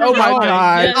not. maybe Oh not my top 5.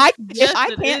 God. Yes, If yes, I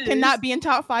it can't is. cannot be in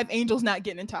top 5, Angel's not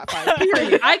getting in top 5.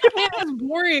 Period. I can't is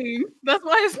boring. That's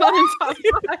why it's not in top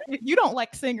 5. You don't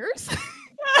like singers.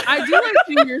 I do like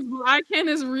singers, but I can't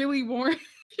is really boring.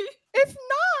 It's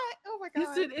not. Oh my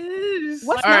god. Yes, it is.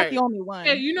 What's All not right. the only one?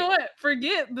 Okay, you know what?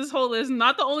 Forget this whole list.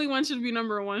 Not the only one should be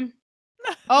number 1.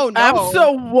 Oh no.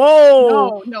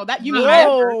 Whoa. No, that you No, mean I-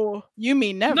 never. Whoa. You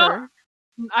mean never. No.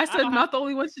 I said don't not the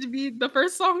only one should be the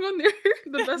first song on there.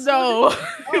 The best No. one.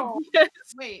 Oh, Yes.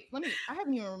 wait, I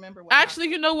haven't even remember what Actually,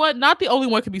 you know what? Not the only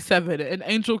one can be 7. An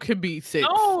Angel can be 6.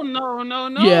 No, no, no,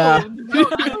 no. Yeah. No,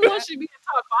 the other one should be in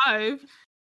top 5.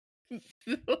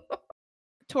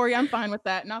 Tori, I'm fine with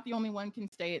that. Not the only one can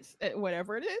stay. It's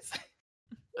whatever it is.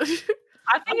 I think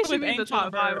I'm it should with be the Angel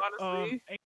top 5, number, honestly.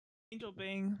 Angel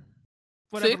being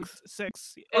whatever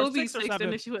 6. It would be 6 or 6 7.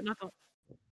 and if you would nothing.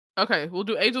 Okay, we'll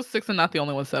do Angel 6 and not the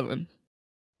only one 7.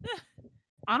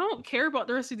 I don't care about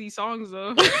the rest of these songs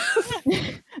though.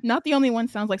 Not the only one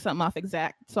sounds like something off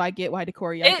Exact. So I get why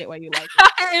Decoria. I It- get why you like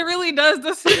it. It really does.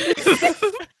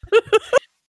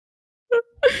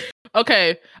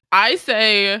 Okay, I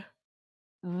say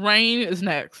Rain is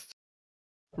next.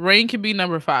 Rain can be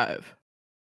number 5.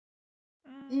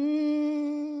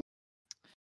 Mm,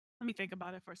 Let me think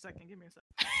about it for a second. Give me a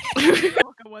second.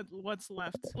 Look at what's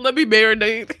left. Let me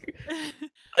marinate.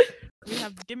 We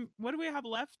have what do we have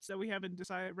left that we haven't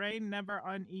decided? Rain, Never,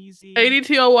 Uneasy.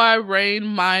 ADTOY, Rain,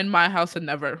 Mine, My House, and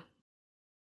Never.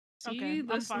 See, Okay, I'm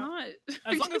that's fine. not.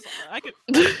 As long as I could.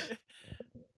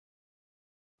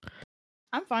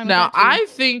 I'm fine with Now, that too. I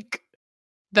think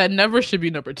that Never should be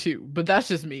number 2, but that's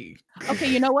just me. Okay,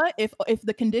 you know what? If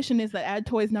the condition is that Add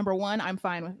Toys number 1, I'm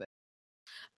fine with it.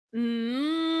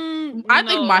 I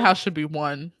think My no. House should be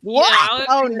 1. Yeah, I'll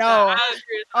Oh agree with no. that. I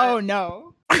agree with Oh that.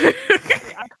 no.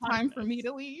 I Time for me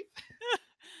to leave.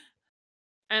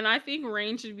 And I think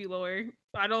Rain should be lower.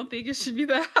 I don't think it should be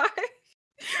that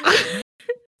high.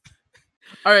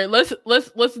 All right,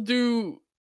 let's do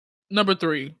number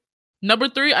 3. Number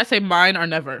 3, I say Mine or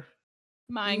Never.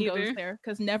 Mine neither. goes there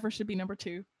because never should be number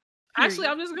 2. Actually,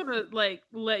 I'm just gonna like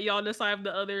let y'all decide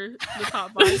the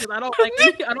top 5 because I don't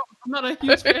like. I'm not a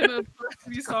huge fan of the rest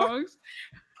of these songs.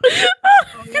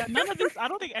 Oh, yeah, none of these. I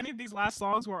don't think any of these last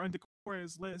songs were on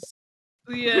Decoria's list.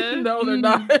 Yeah. No, they're Mm.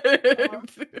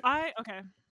 not. Okay.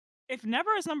 If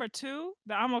Never is number 2,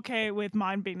 then I'm okay with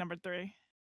mine being number 3.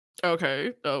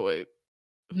 Okay. Oh wait.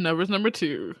 Never's number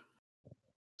 2.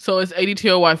 So it's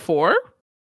ADTOY 4?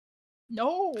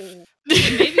 No.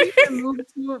 Maybe you can move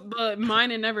to the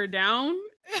Mine and Never down,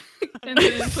 and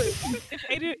then put.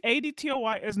 If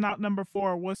ADTOY is not number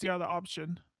 4, what's the other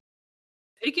option?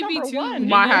 It could be Number 2. one. Maybe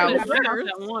My you House. put My House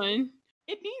at 1.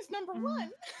 It needs number Mm.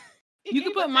 1. It You could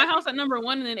gave put us My House everything. at number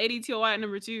 1 and then ADTOY at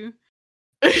number 2.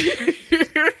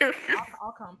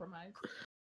 I'll compromise.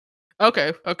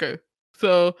 Okay.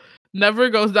 So Never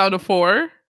goes down to 4.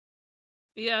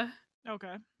 Yeah.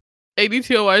 Okay.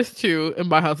 ADTOY is 2, and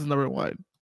My House is number 1.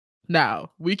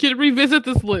 Now, we can revisit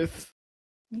this list,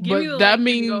 Give me the but that light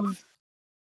to go. means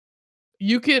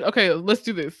you can, okay, let's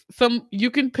do this. You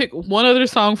can pick one other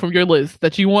song from your list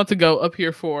that you want to go up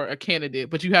here for a candidate,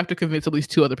 but you have to convince at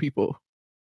least 2 other people.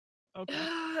 Okay.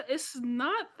 It's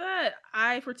not that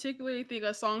I particularly think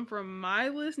a song from my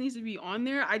list needs to be on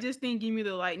there. I just think Give Me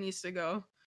the Light needs to go.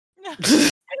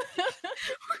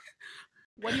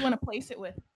 What do you want to place it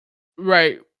with?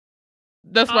 Right.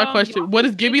 That's my Y'all question. What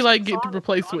does can Give Me pick Light some get to songs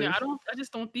replace on with? there. I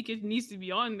just don't think it needs to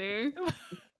be on there.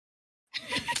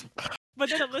 But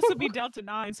then the list would be down to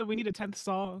 9, so we need a 10th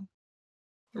song.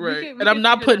 Right. We And I'm can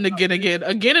not figure putting that out.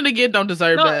 Again and Again don't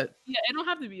deserve No, that. yeah, it don't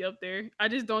have to be up there. I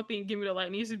just don't think Give Me the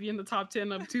Light needs to be in the top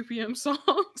 10 of 2 p.m.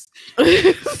 songs.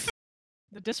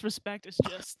 The disrespect is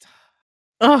just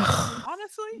Ugh.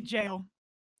 honestly jail.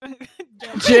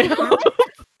 Jail.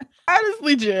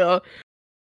 Honestly, jail.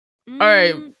 All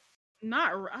right. Not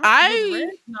Red. I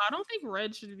No, I don't think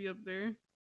Red should be up there.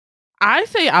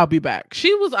 say I'll Be Back.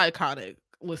 She was iconic.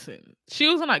 Listen, she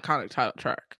was an iconic title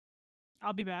track.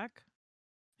 I'll be back.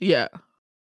 Yeah.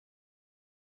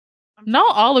 I'm No,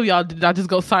 all of y'all did not just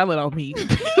go silent on me.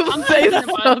 I'm Say thinking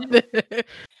about something.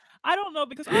 I don't know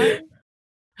because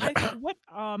what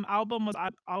album was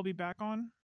I'll be back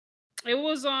on? It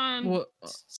was on What,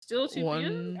 Still 2 p.m.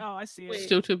 one Oh, I see it. Wait.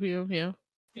 still 2 p.m. Yeah.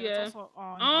 Yeah. It's also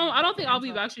on, I don't think I'll Be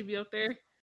Hands Up. Back should be up there.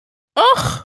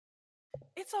 Ugh.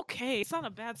 It's okay. It's not a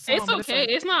bad song. It's but okay. like-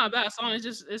 It's not a bad song.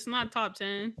 It's not top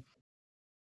 10.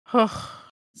 Let's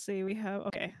see, we have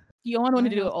okay. You want to My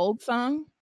do an House- old song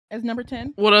as number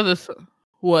 10? What other?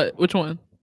 What? Which one?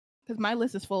 Because my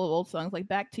list is full of old songs like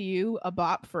Back to You, A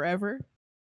Bop, Forever,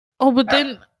 Oh, but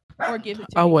then or Give It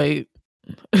to I'll Me. wait.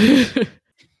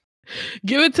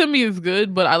 Give It to Me is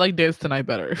good, but I like Dance Tonight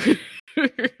better.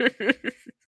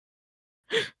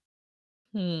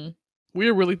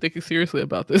 We're really thinking seriously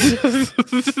about this.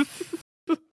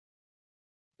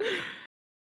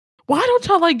 Why don't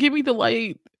y'all like Give Me the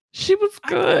Light? She was I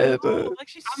don't good. know, like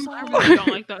she's so I really don't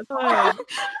like that song.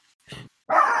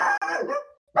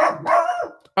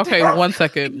 Okay, 1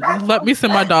 second. Let me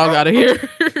send my dog out of here.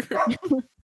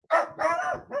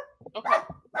 Okay.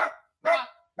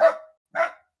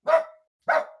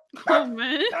 Oh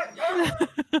man.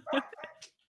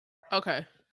 Okay,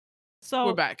 So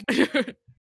we're back.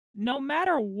 no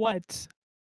matter what,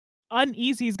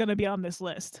 Uneasy is gonna be on this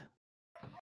list.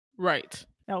 Right.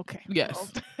 Okay. Yes.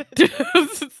 well,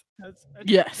 that's a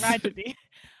Yes. tragedy.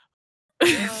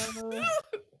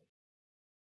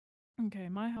 Okay,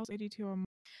 My House 82 or mine.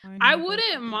 I Number-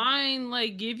 wouldn't mind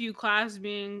like Give You Class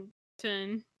being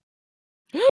 10.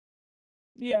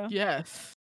 Yeah,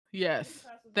 Yes. Yes.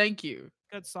 Thank you.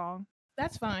 good song.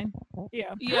 That's fine.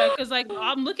 Yeah. Yeah, because like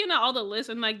I'm looking at all the lists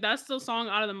and like that's the song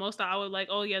out of the most that I would like.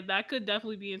 Oh yeah, that could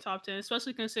definitely be in top 10,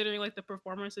 especially considering like the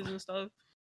performances and stuff.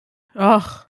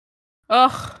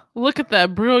 Ugh, look at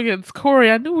that brilliance.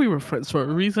 Corey, I knew we were friends for a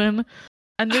reason.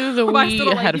 I knew that But I we still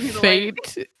don't like had Give Me the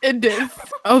fate in this.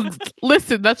 Oh,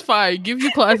 listen, that's fine. Give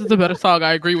You Class is a better song.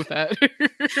 I agree with that.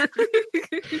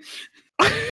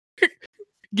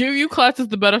 Give You Class is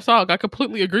the better song. I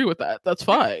completely agree with that. That's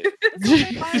fine. It's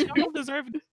okay, fine. I don't deserve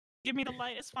Give Me the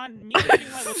Light. It's fine. Me and Give Me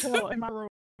the Light will chill in my room.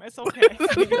 It's okay.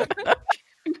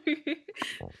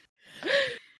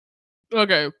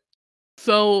 Okay.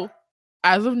 So,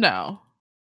 as of now,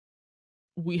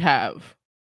 we have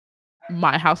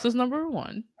My House is number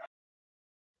 1.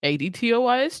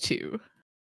 ADTOY is 2.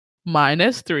 Mine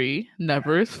is 3.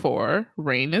 Never is 4.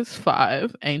 Rain is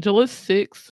 5. Angel is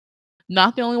 6.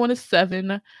 Not the Only One is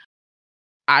 7.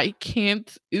 I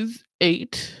Can't is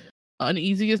 8.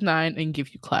 Uneasy is 9. And Give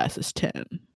You Class is 10.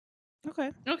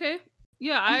 Okay. Okay.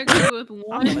 Yeah, I agree with I'm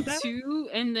one, good with that. 2,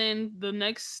 and then the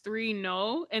next 3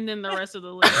 no, and then the rest of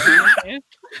the list. is okay.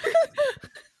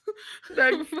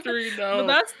 Next 3 no.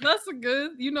 But that's a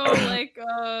good, like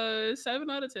 7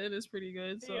 out of 10 is pretty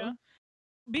good. So Yeah.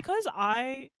 Because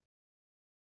I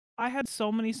had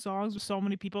so many songs with so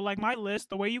many people. Like my list,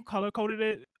 the way you color coded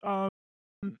it,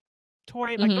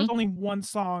 Tori, like there was only one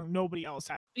song nobody else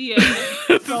had. yeah.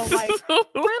 So like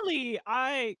really,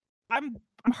 I'm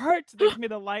hurt that Give Me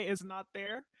the Light is not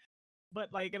there.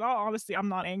 But like in all honesty, I'm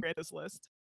not angry at this list.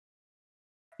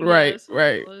 Right, Yes, it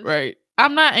right, was. right.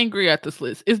 I'm not angry at this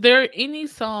list. Is there any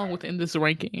song within this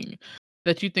ranking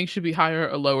that you think should be higher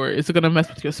or lower? Is it gonna mess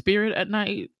with your spirit at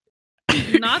night?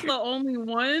 Not the only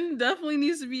one. Definitely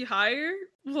needs to be higher.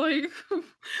 Like,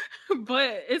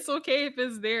 but it's okay if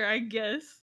it's there, I guess.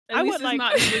 At I least would it's like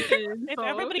not number 10, if so.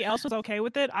 everybody else was okay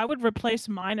with it, I would replace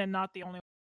mine and Not the Only One.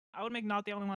 I would make Not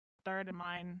the Only One third and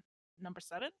mine number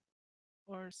 7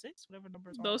 or 6, whatever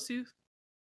numbers are. Those two.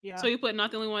 Yeah. So you put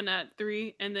Not the Only One at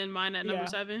 3, and then mine at number Yeah.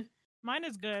 7. Mine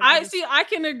is good. I see. I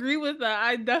can agree with that.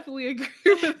 I definitely agree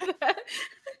with that.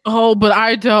 Oh, but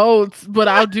I don't. But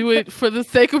I'll do it for the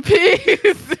sake of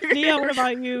peace. Nia, what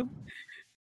about you?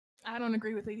 I don't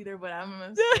agree with it either, but I'm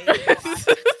gonna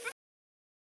say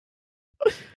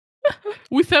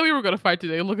We said we were gonna fight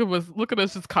today. Look at us! Look at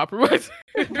us just compromising.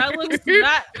 That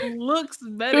looks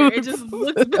better. It just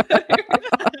looks better.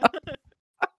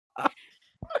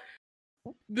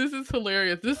 This is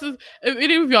hilarious. This is, if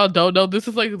any of y'all don't know, this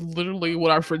is like literally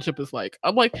what our friendship is like.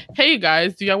 I'm like, hey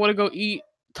guys, do y'all want to go eat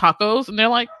tacos? And they're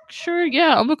like, sure,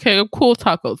 yeah, I'm okay. I'm cool with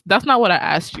tacos. That's not what I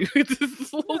asked you. This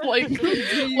is like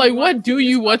what do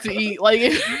you want to eat?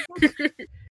 Like,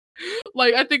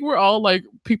 like I think we're all like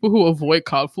people who avoid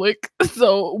conflict.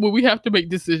 So when we have to make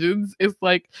decisions, it's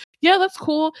like, yeah, that's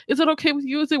cool. Is it okay with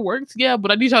you? Is it works? Yeah,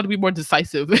 but I need y'all to be more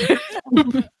decisive. I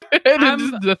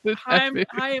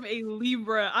am a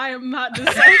Libra. I am not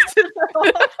decisive at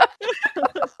all.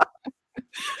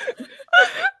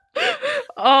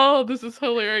 Oh, this is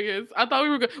hilarious. I thought we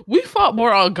were good. We fought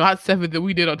more on GOT7 than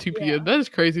we did on 2PM. Yeah. That is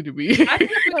crazy to me. I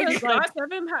think because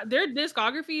GOT7, their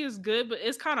discography is good, but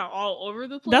it's kind of all over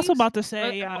the place. That's what I'm about to say.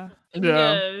 Like, Yeah.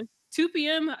 Yeah.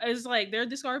 2PM is like their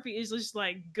discography is just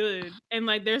like good, and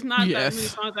like there's not that many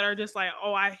Yes. songs that are just like,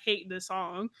 oh, I hate this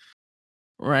song.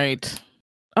 Right.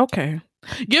 Okay.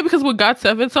 Yeah, because with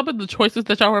GOT7, some of the choices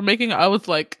that y'all were making, I was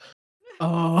like,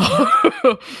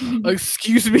 oh,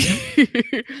 excuse me. Yeah.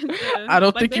 I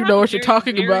don't Like, think they you have know a what you're very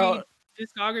talking varied about.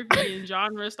 discography and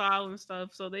genre style and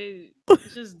stuff, so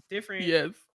it's just different.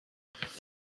 Yes.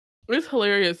 It's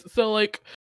hilarious. So like,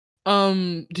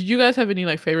 did you guys have any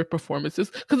like favorite performances?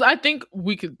 Because I think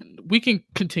we can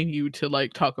continue to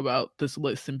like talk about this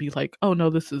list and be like, oh no,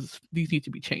 these need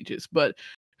to be changes. But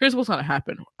here's what's gonna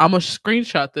happen. I'm gonna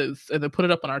screenshot this and then put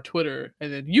it up on our Twitter,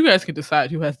 and then you guys can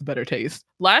decide who has the better taste.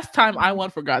 Last time I won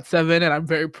for GOT7, and I'm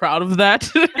very proud of that.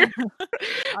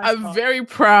 I'm very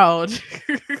proud.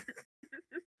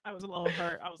 I was a little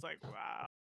hurt. I was like, wow.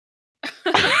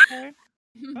 Okay,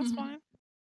 that's fine.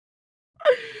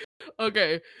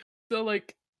 Okay. So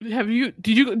like, have you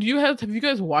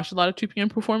guys watched a lot of 2PM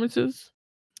performances?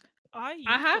 I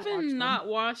haven't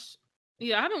watched.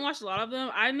 Yeah, I haven't watched a lot of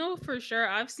them. I know for sure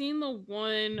I've seen the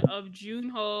one of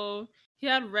Junho. He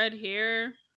had red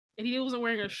hair and he wasn't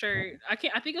wearing a shirt. I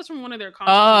think it's from one of their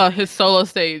concerts. His solo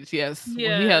stage, yes.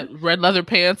 When he had red leather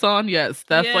pants on, yes.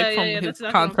 That's like from his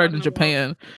concert in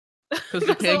Japan. Because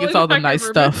Japan gets all the nice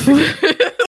stuff.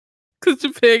 Because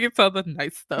Japan gets all the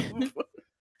nice stuff.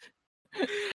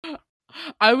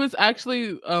 I was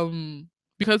actually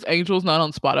because Angel's not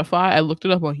on Spotify, I looked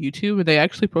it up on YouTube, and they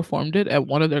actually performed it at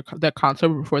one of their concert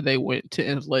before they went to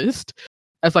Enlist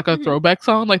as like a throwback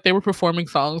song. Like they were performing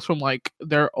songs from like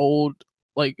their real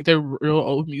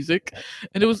old music,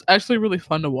 and it was actually really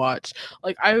fun to watch.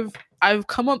 Like I've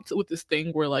come up with this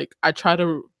thing where like I try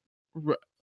to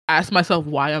ask myself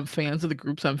why I'm fans of the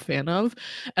groups I'm fan of,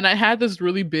 and I had this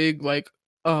really big like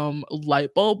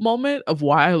light bulb moment of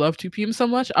why I love 2PM so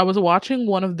much. I was watching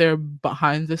one of their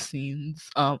behind the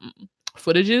scenes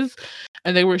footages,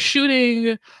 and they were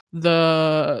shooting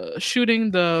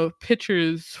the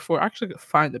pictures for, actually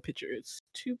find the pictures.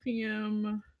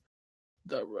 2PM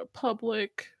the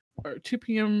Republic, or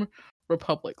 2PM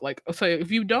Republic. Like, so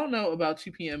if you don't know about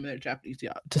 2PM and their Japanese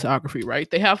discography, right?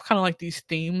 They have kind of like these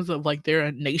themes of like they're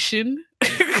a nation.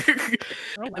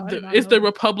 It's the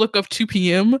Republic of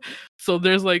 2PM. So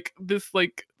there's like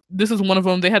this is one of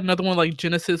them. They had another one like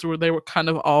Genesis where they were kind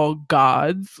of all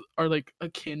gods or like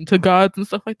akin to gods and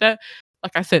stuff like that.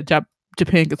 Like I said,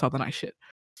 Japan gets all the nice shit.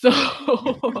 So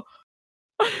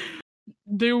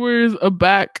there was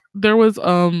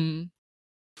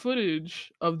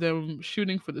footage of them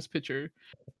shooting for this picture,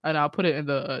 and I'll put it in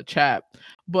the chat.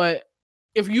 But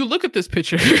if you look at this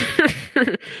picture,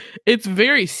 it's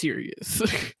very serious.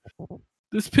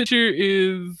 This picture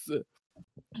is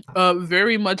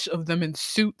very much of them in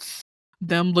suits,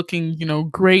 them looking,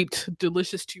 great,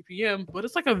 delicious 2PM, but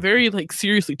it's like a very like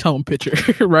seriously toned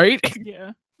picture, right?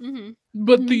 Yeah. Mm-hmm.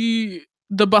 But the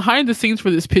behind the scenes for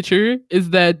this picture is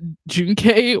that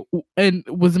Junkei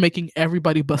was making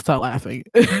everybody bust out laughing.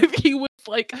 He was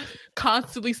like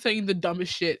constantly saying the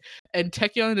dumbest shit, and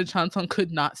Taecyeon and Chansun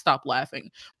could not stop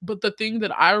laughing. But the thing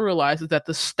that I realized is that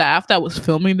the staff that was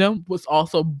filming them was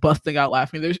also busting out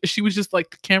laughing. She was just like,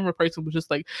 the camera person was just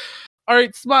like, all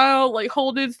right, smile, like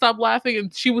hold it, stop laughing.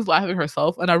 And she was laughing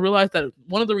herself. And I realized that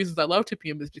one of the reasons I love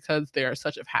 2PM is because they are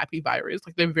such a happy virus.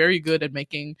 Like they're very good at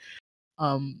making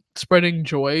spreading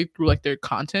joy through like their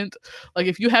content. Like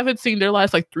if you haven't seen their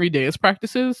last like 3 dance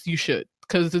practices, you should,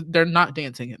 because they're not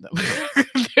dancing in them.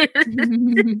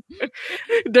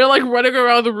 They're like running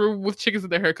around the room with chickens in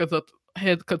their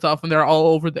heads cuts off, and they're all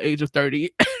over the age of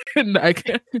 30. And I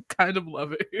kind of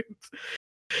love it.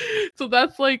 So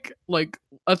that's like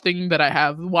a thing that I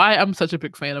have. Why I'm such a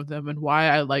big fan of them and why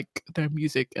I like their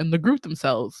music and the group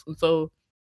themselves. And so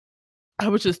I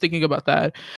was just thinking about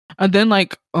that. And then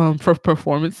like for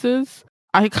performances,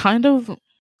 I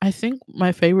think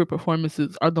my favorite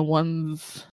performances are the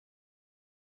ones.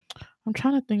 I'm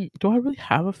trying to think. Do I really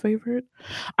have a favorite?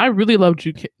 I really love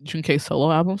Junkei's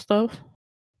solo album stuff.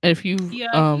 And if you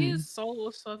his solo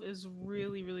stuff is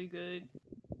really, really good.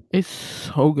 It's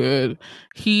so good.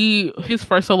 His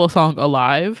first solo song,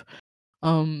 Alive,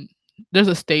 there's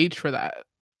a stage for that.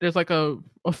 There's like a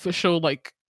official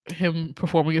like him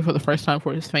performing it for the first time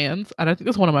for his fans. And I think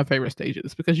it's one of my favorite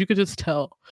stages because you could just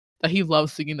tell that he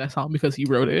loves singing that song because he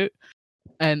wrote it.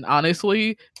 And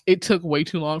honestly, it took way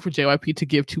too long for JYP to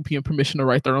give 2PM permission to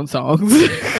write their own songs.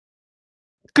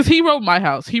 Because he wrote My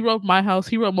House. He wrote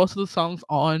most of the songs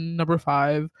on number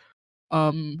 5.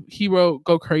 He wrote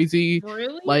Go Crazy.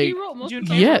 Really? Like, he wrote most of the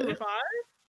songs on number 5?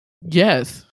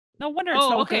 Yes. No wonder it's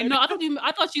so okay. good. No,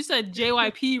 I thought you said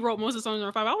JYP wrote most of the songs on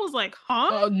number 5. I was like,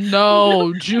 huh?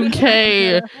 No,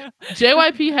 Junkei.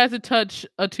 JYP hasn't touched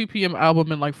a 2PM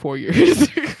album in like 4 years.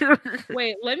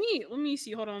 Wait, let me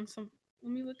see. Hold on.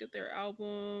 Let me look at their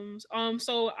albums.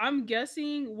 So I'm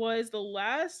guessing was the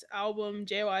last album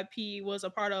JYP was a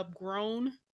part of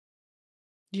Grown?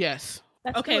 Yes.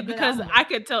 That's okay, because I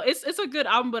could tell it's a good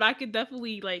album, but I could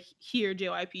definitely like hear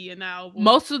JYP in the album.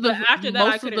 Most of the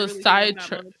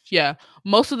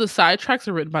side tracks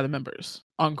are written by the members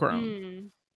on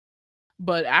Grown.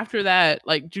 But after that,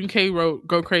 like Junkei wrote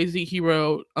Go Crazy, he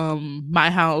wrote My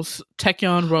House,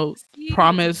 Taecyeon wrote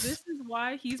Promise. This is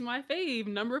why he's my fave.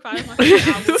 Number 5 is my favorite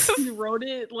album. He wrote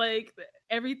it, like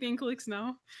everything clicks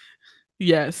now.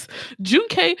 Yes.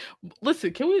 Junkei,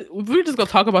 listen, we're just gonna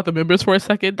talk about the members for a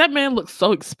second. That man looks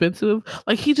so expensive.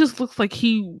 Like he just looks like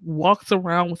he walks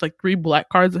around with like 3 black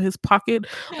cards in his pocket.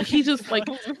 Like he just like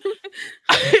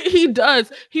he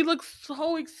does. He looks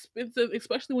so expensive,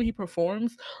 especially when he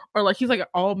performs or like he's like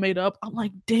all made up. I'm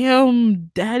like, damn,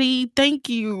 daddy, thank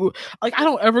you. Like I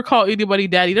don't ever call anybody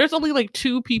daddy. There's only like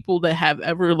 2 people that have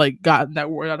ever like gotten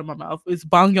that word out of my mouth. It's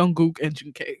Bang Young-gook and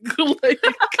Junkei. Like,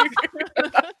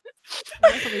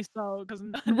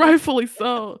 rightfully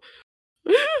so.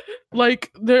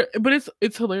 Like but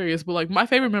it's hilarious. But like my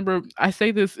favorite member, I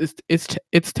say this is it's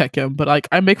Taecyeon, but like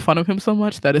I make fun of him so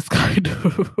much that it's kind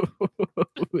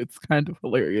of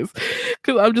hilarious.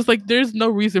 Because I'm just like, there's no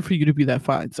reason for you to be that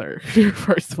fine, sir.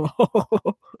 First of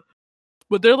all.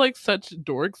 But they're like such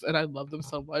dorks, and I love them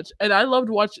so much. And I loved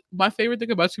my favorite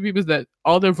thing about 2PM is that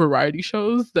all their variety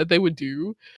shows that they would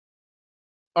do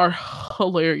are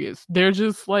hilarious. They're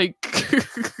just like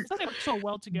they work so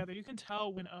well together. You can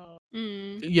tell when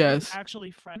yes,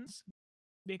 actually friends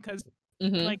because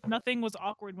like nothing was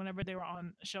awkward whenever they were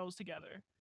on shows together.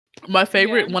 One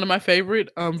of my favorite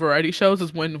variety shows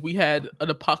is when we had an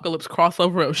apocalypse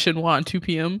crossover of Shinhwa and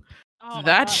 2PM. Oh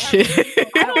that shit.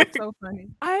 That was so funny.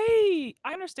 I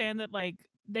understand that like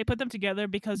they put them together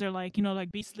because they're like, you know,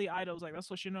 like beastly idols. Like that's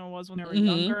what Shinhwa was when they were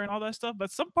younger and all that stuff.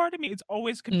 But some part of me is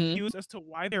always confused as to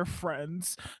why they're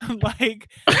friends. like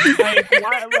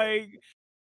why? Like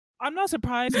I'm not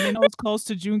surprised Minho's close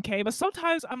to Junkei, but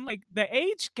sometimes I'm like the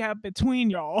age gap between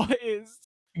y'all is.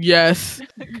 Yes.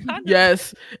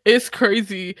 Yes. It's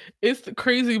crazy. It's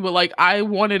crazy, but like I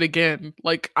want it again.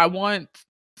 Like I want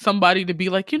somebody to be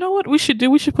like, you know what we should do?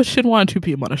 We should put Shinhwa and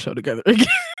 2PM on a show together again.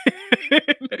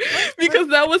 Because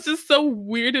that was just so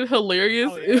weird and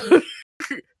hilarious. Oh, yeah.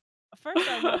 First,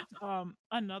 I loved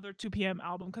another 2PM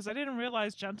album because I didn't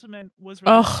realize Gentleman was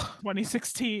released in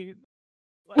 2016.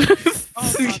 Like, oh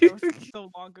god, that was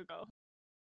so long ago.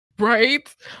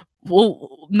 Right?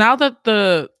 Well, now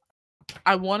that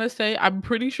I want to say, I'm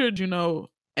pretty sure Juno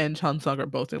and Chansung are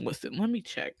both enlisted. Let me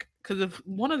check. Because if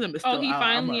one of them is still he out,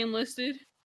 finally enlisted?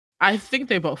 I think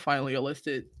they both finally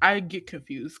enlisted. I get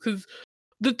confused because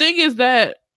the thing is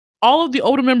that all of the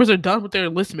older members are done with their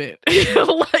enlistment.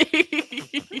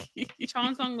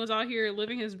 Chansung was out here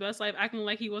living his best life, acting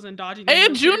like he wasn't dodging.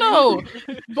 And Juno,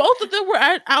 both of them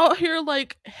were out here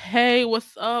like, hey,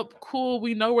 what's up? Cool,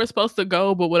 we know we're supposed to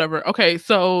go, but whatever. Okay,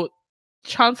 so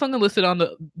Chansung enlisted on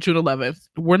June 11th.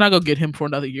 We're not gonna get him for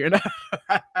another year and a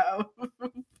half.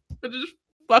 It's just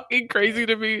fucking crazy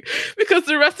to me because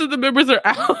the rest of the members are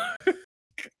out.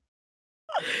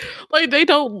 Like they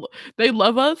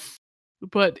love us,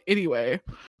 but anyway,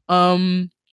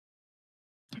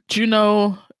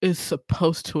 Juno is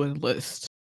supposed to enlist.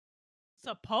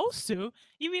 Supposed to?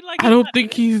 You mean like I don't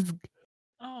think he's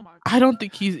Oh my god. I don't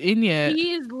think he's in yet.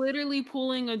 He is literally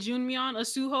pulling a Junmyeon, a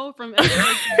Suho from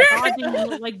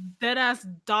like dead ass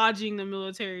dodging the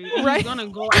military. And Right. He's gonna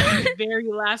go at the very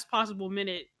last possible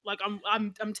minute. Like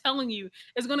I'm telling you,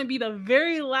 it's gonna be the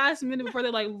very last minute before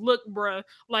they're like, look, bruh,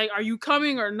 like, are you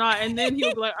coming or not? And then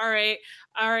he'll be like, all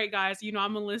right, guys,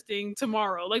 I'm enlisting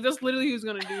tomorrow. Like that's literally what he's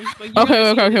gonna do. Like,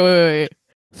 Okay, wait.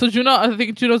 So Juno, I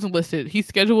think Juno's enlisted. He's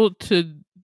scheduled to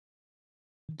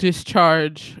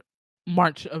discharge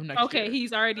March of next year. Okay,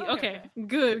 he's already okay.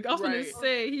 Good. I was gonna Right.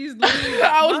 say he's literally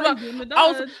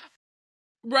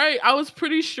I was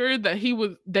pretty sure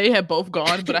that they had both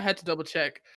gone, but I had to double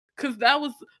check. Cause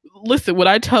listen, when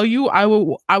I tell you, I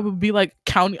would be like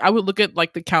counting. I would look at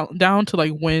like the countdown to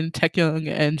like when Taekyung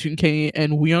and Junkei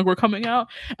and Wooyoung were coming out,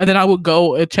 and then I would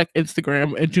go and check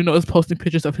Instagram, and Juno is posting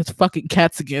pictures of his fucking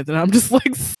cats again, and I'm just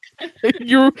like,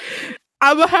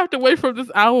 I'm gonna have to wait for this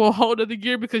hour a whole other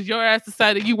year because your ass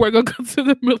decided you weren't gonna go to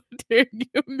the military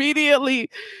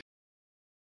immediately.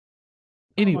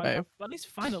 Anyway, at least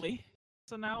finally.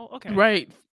 So now, okay, right.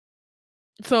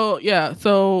 So yeah,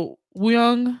 so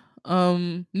Wooyoung.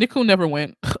 Nickun never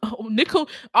went. Nickun.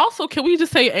 Also, can we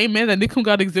just say amen that Nickun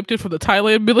got exempted from the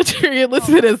Thailand military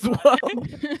enlistment as well?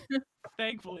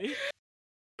 Thankfully.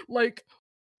 Like,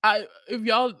 if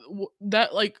y'all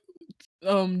that like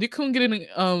Nickun getting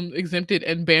exempted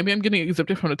and Bam Bam getting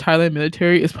exempted from the Thailand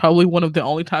military is probably one of the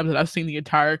only times that I've seen the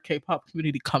entire K-pop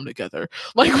community come together.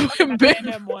 Like when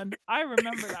Bam one, I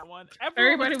remember that one.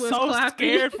 Everybody was so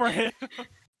scared for him.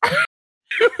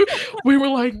 We were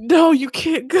like, no, you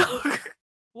can't go.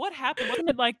 What happened? Wasn't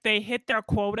it like they hit their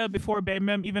quota before Bam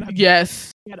Bam even had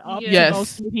yes to get up yes to go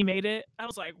see if he made it? I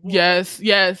was like, whoa. yes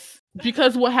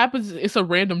because what happens is it's a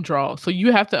random draw, so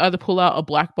you have to either pull out a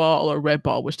black ball or a red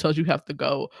ball, which tells you have to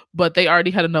go, but they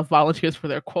already had enough volunteers for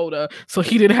their quota, so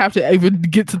he didn't have to even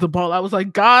get to the ball. I was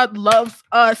like, God loves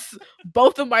us.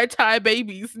 Both of my Thai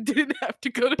babies didn't have to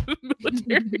go to the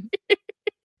military.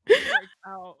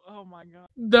 Oh my god,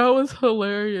 that was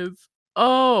hilarious.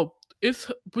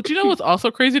 But you know what's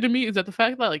also crazy to me is that the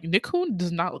fact that like Nickun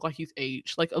does not look like he's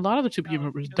aged. Like a lot of the 2PM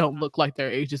members don't look like their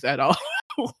ages at all.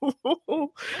 What's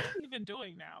he even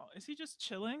doing now? Is he just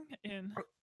chilling in?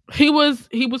 He was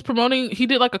promoting. He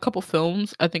did like a couple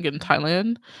films, I think, in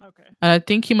Thailand. Okay. And I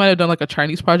think he might have done like a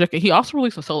Chinese project. And he also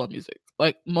released some solo music.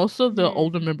 Like most of the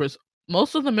older members,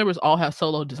 most of the members all have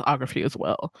solo discography as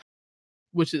well,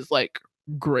 which is like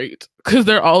great because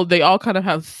they all kind of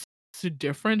have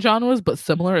different genres but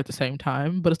similar at the same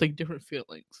time, but it's like different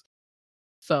feelings.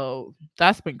 So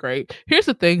that's been great. Here's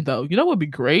the thing though, you know what would be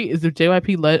great is if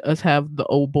JYP let us have the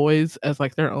old boys as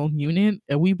like their own unit,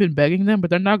 and we've been begging them,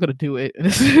 but they're not gonna do it, and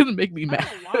this is gonna make me mad.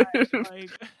 Like,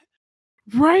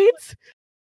 right?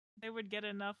 They would get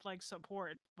enough like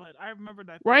support, but I remember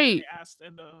that right they asked,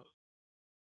 and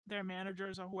their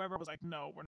managers or whoever was like,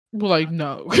 no, we're like,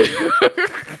 no.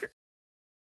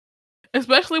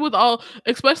 Especially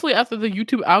after the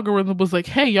YouTube algorithm was like,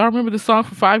 hey, y'all remember this song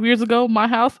from 5 years ago, My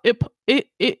House? It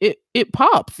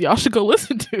pops. Y'all should go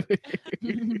listen to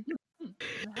it.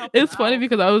 It's funny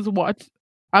because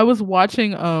I was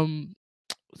watching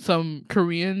some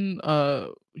Korean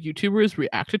YouTubers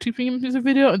react to 2PM music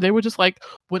video, and they were just like,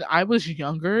 when I was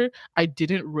younger, I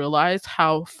didn't realize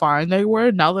how fine they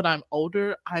were. Now that I'm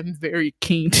older, I'm very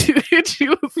keen to it.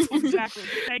 Exactly.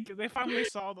 Thank you. They finally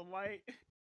saw the light.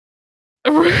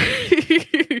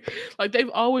 Like they've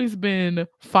always been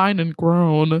fine and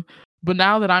grown, but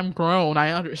now that I'm grown, I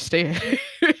understand.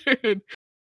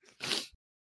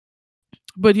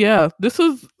 But yeah,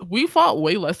 we fought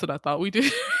way less than I thought we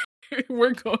did.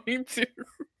 We're going to.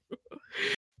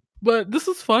 But this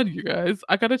was fun, you guys.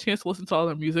 I got a chance to listen to all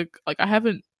their music. Like I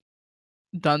haven't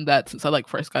done that since I like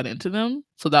first got into them,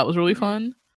 so that was really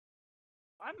fun.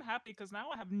 I'm happy because now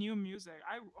I have new music.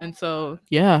 I enjoyed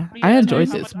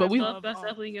this. But that's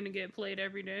definitely gonna get played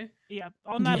every day. Yeah,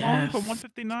 on that long for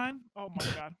 159. Oh my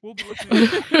god, we'll be listening.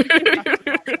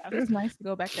 It was nice to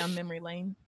go back down memory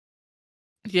lane.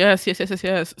 Yes.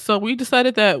 So we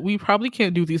decided that we probably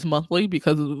can't do these monthly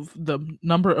because of the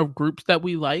number of groups that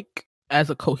we like as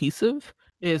a cohesive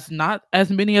is not as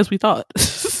many as we thought.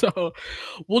 So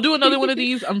we'll do another one of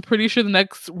these. I'm pretty sure we're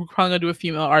probably gonna do a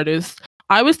female artist.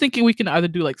 I was thinking we can either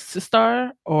do like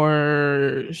Sistar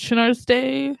or Shinar's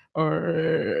Day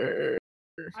or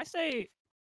I say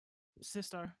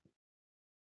Sistar.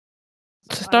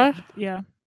 Sistar? Yeah.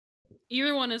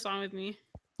 Either one is fine with me.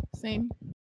 Same.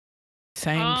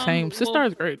 Sistar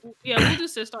is great. Yeah, we'll do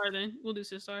Sistar then. We'll do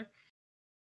Sistar.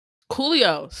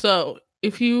 Coolio. So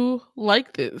if you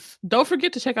like this, don't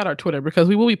forget to check out our Twitter because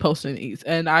we will be posting these.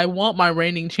 And I want my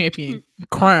reigning champion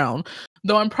crown,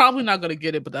 though I'm probably not going to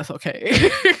get it, but that's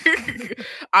okay.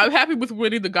 I'm happy with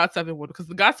winning the GOT7 one because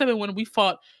the GOT7 one we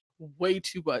fought way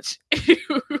too much.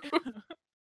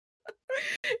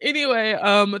 Anyway,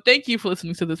 thank you for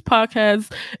listening to this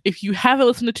podcast. If you haven't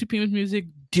listened to 2 p.m. music,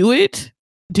 do it,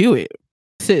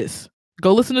 sis.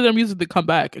 Go listen to their music, then come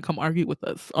back and come argue with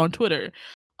us on Twitter.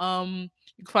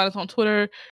 You can find us on Twitter.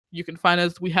 You can find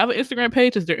us. We have an Instagram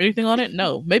page. Is there anything on it?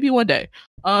 No. Maybe one day.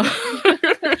 When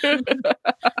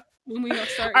we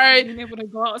start being able to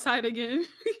go outside again.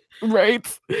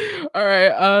 Right. All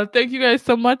right. Thank you guys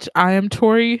so much. I am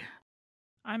Tori.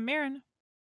 I'm Marin.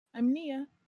 I'm Nia.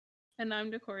 And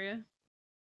I'm Decoria.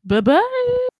 Bye-bye.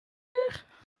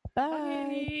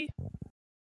 Bye. Bye.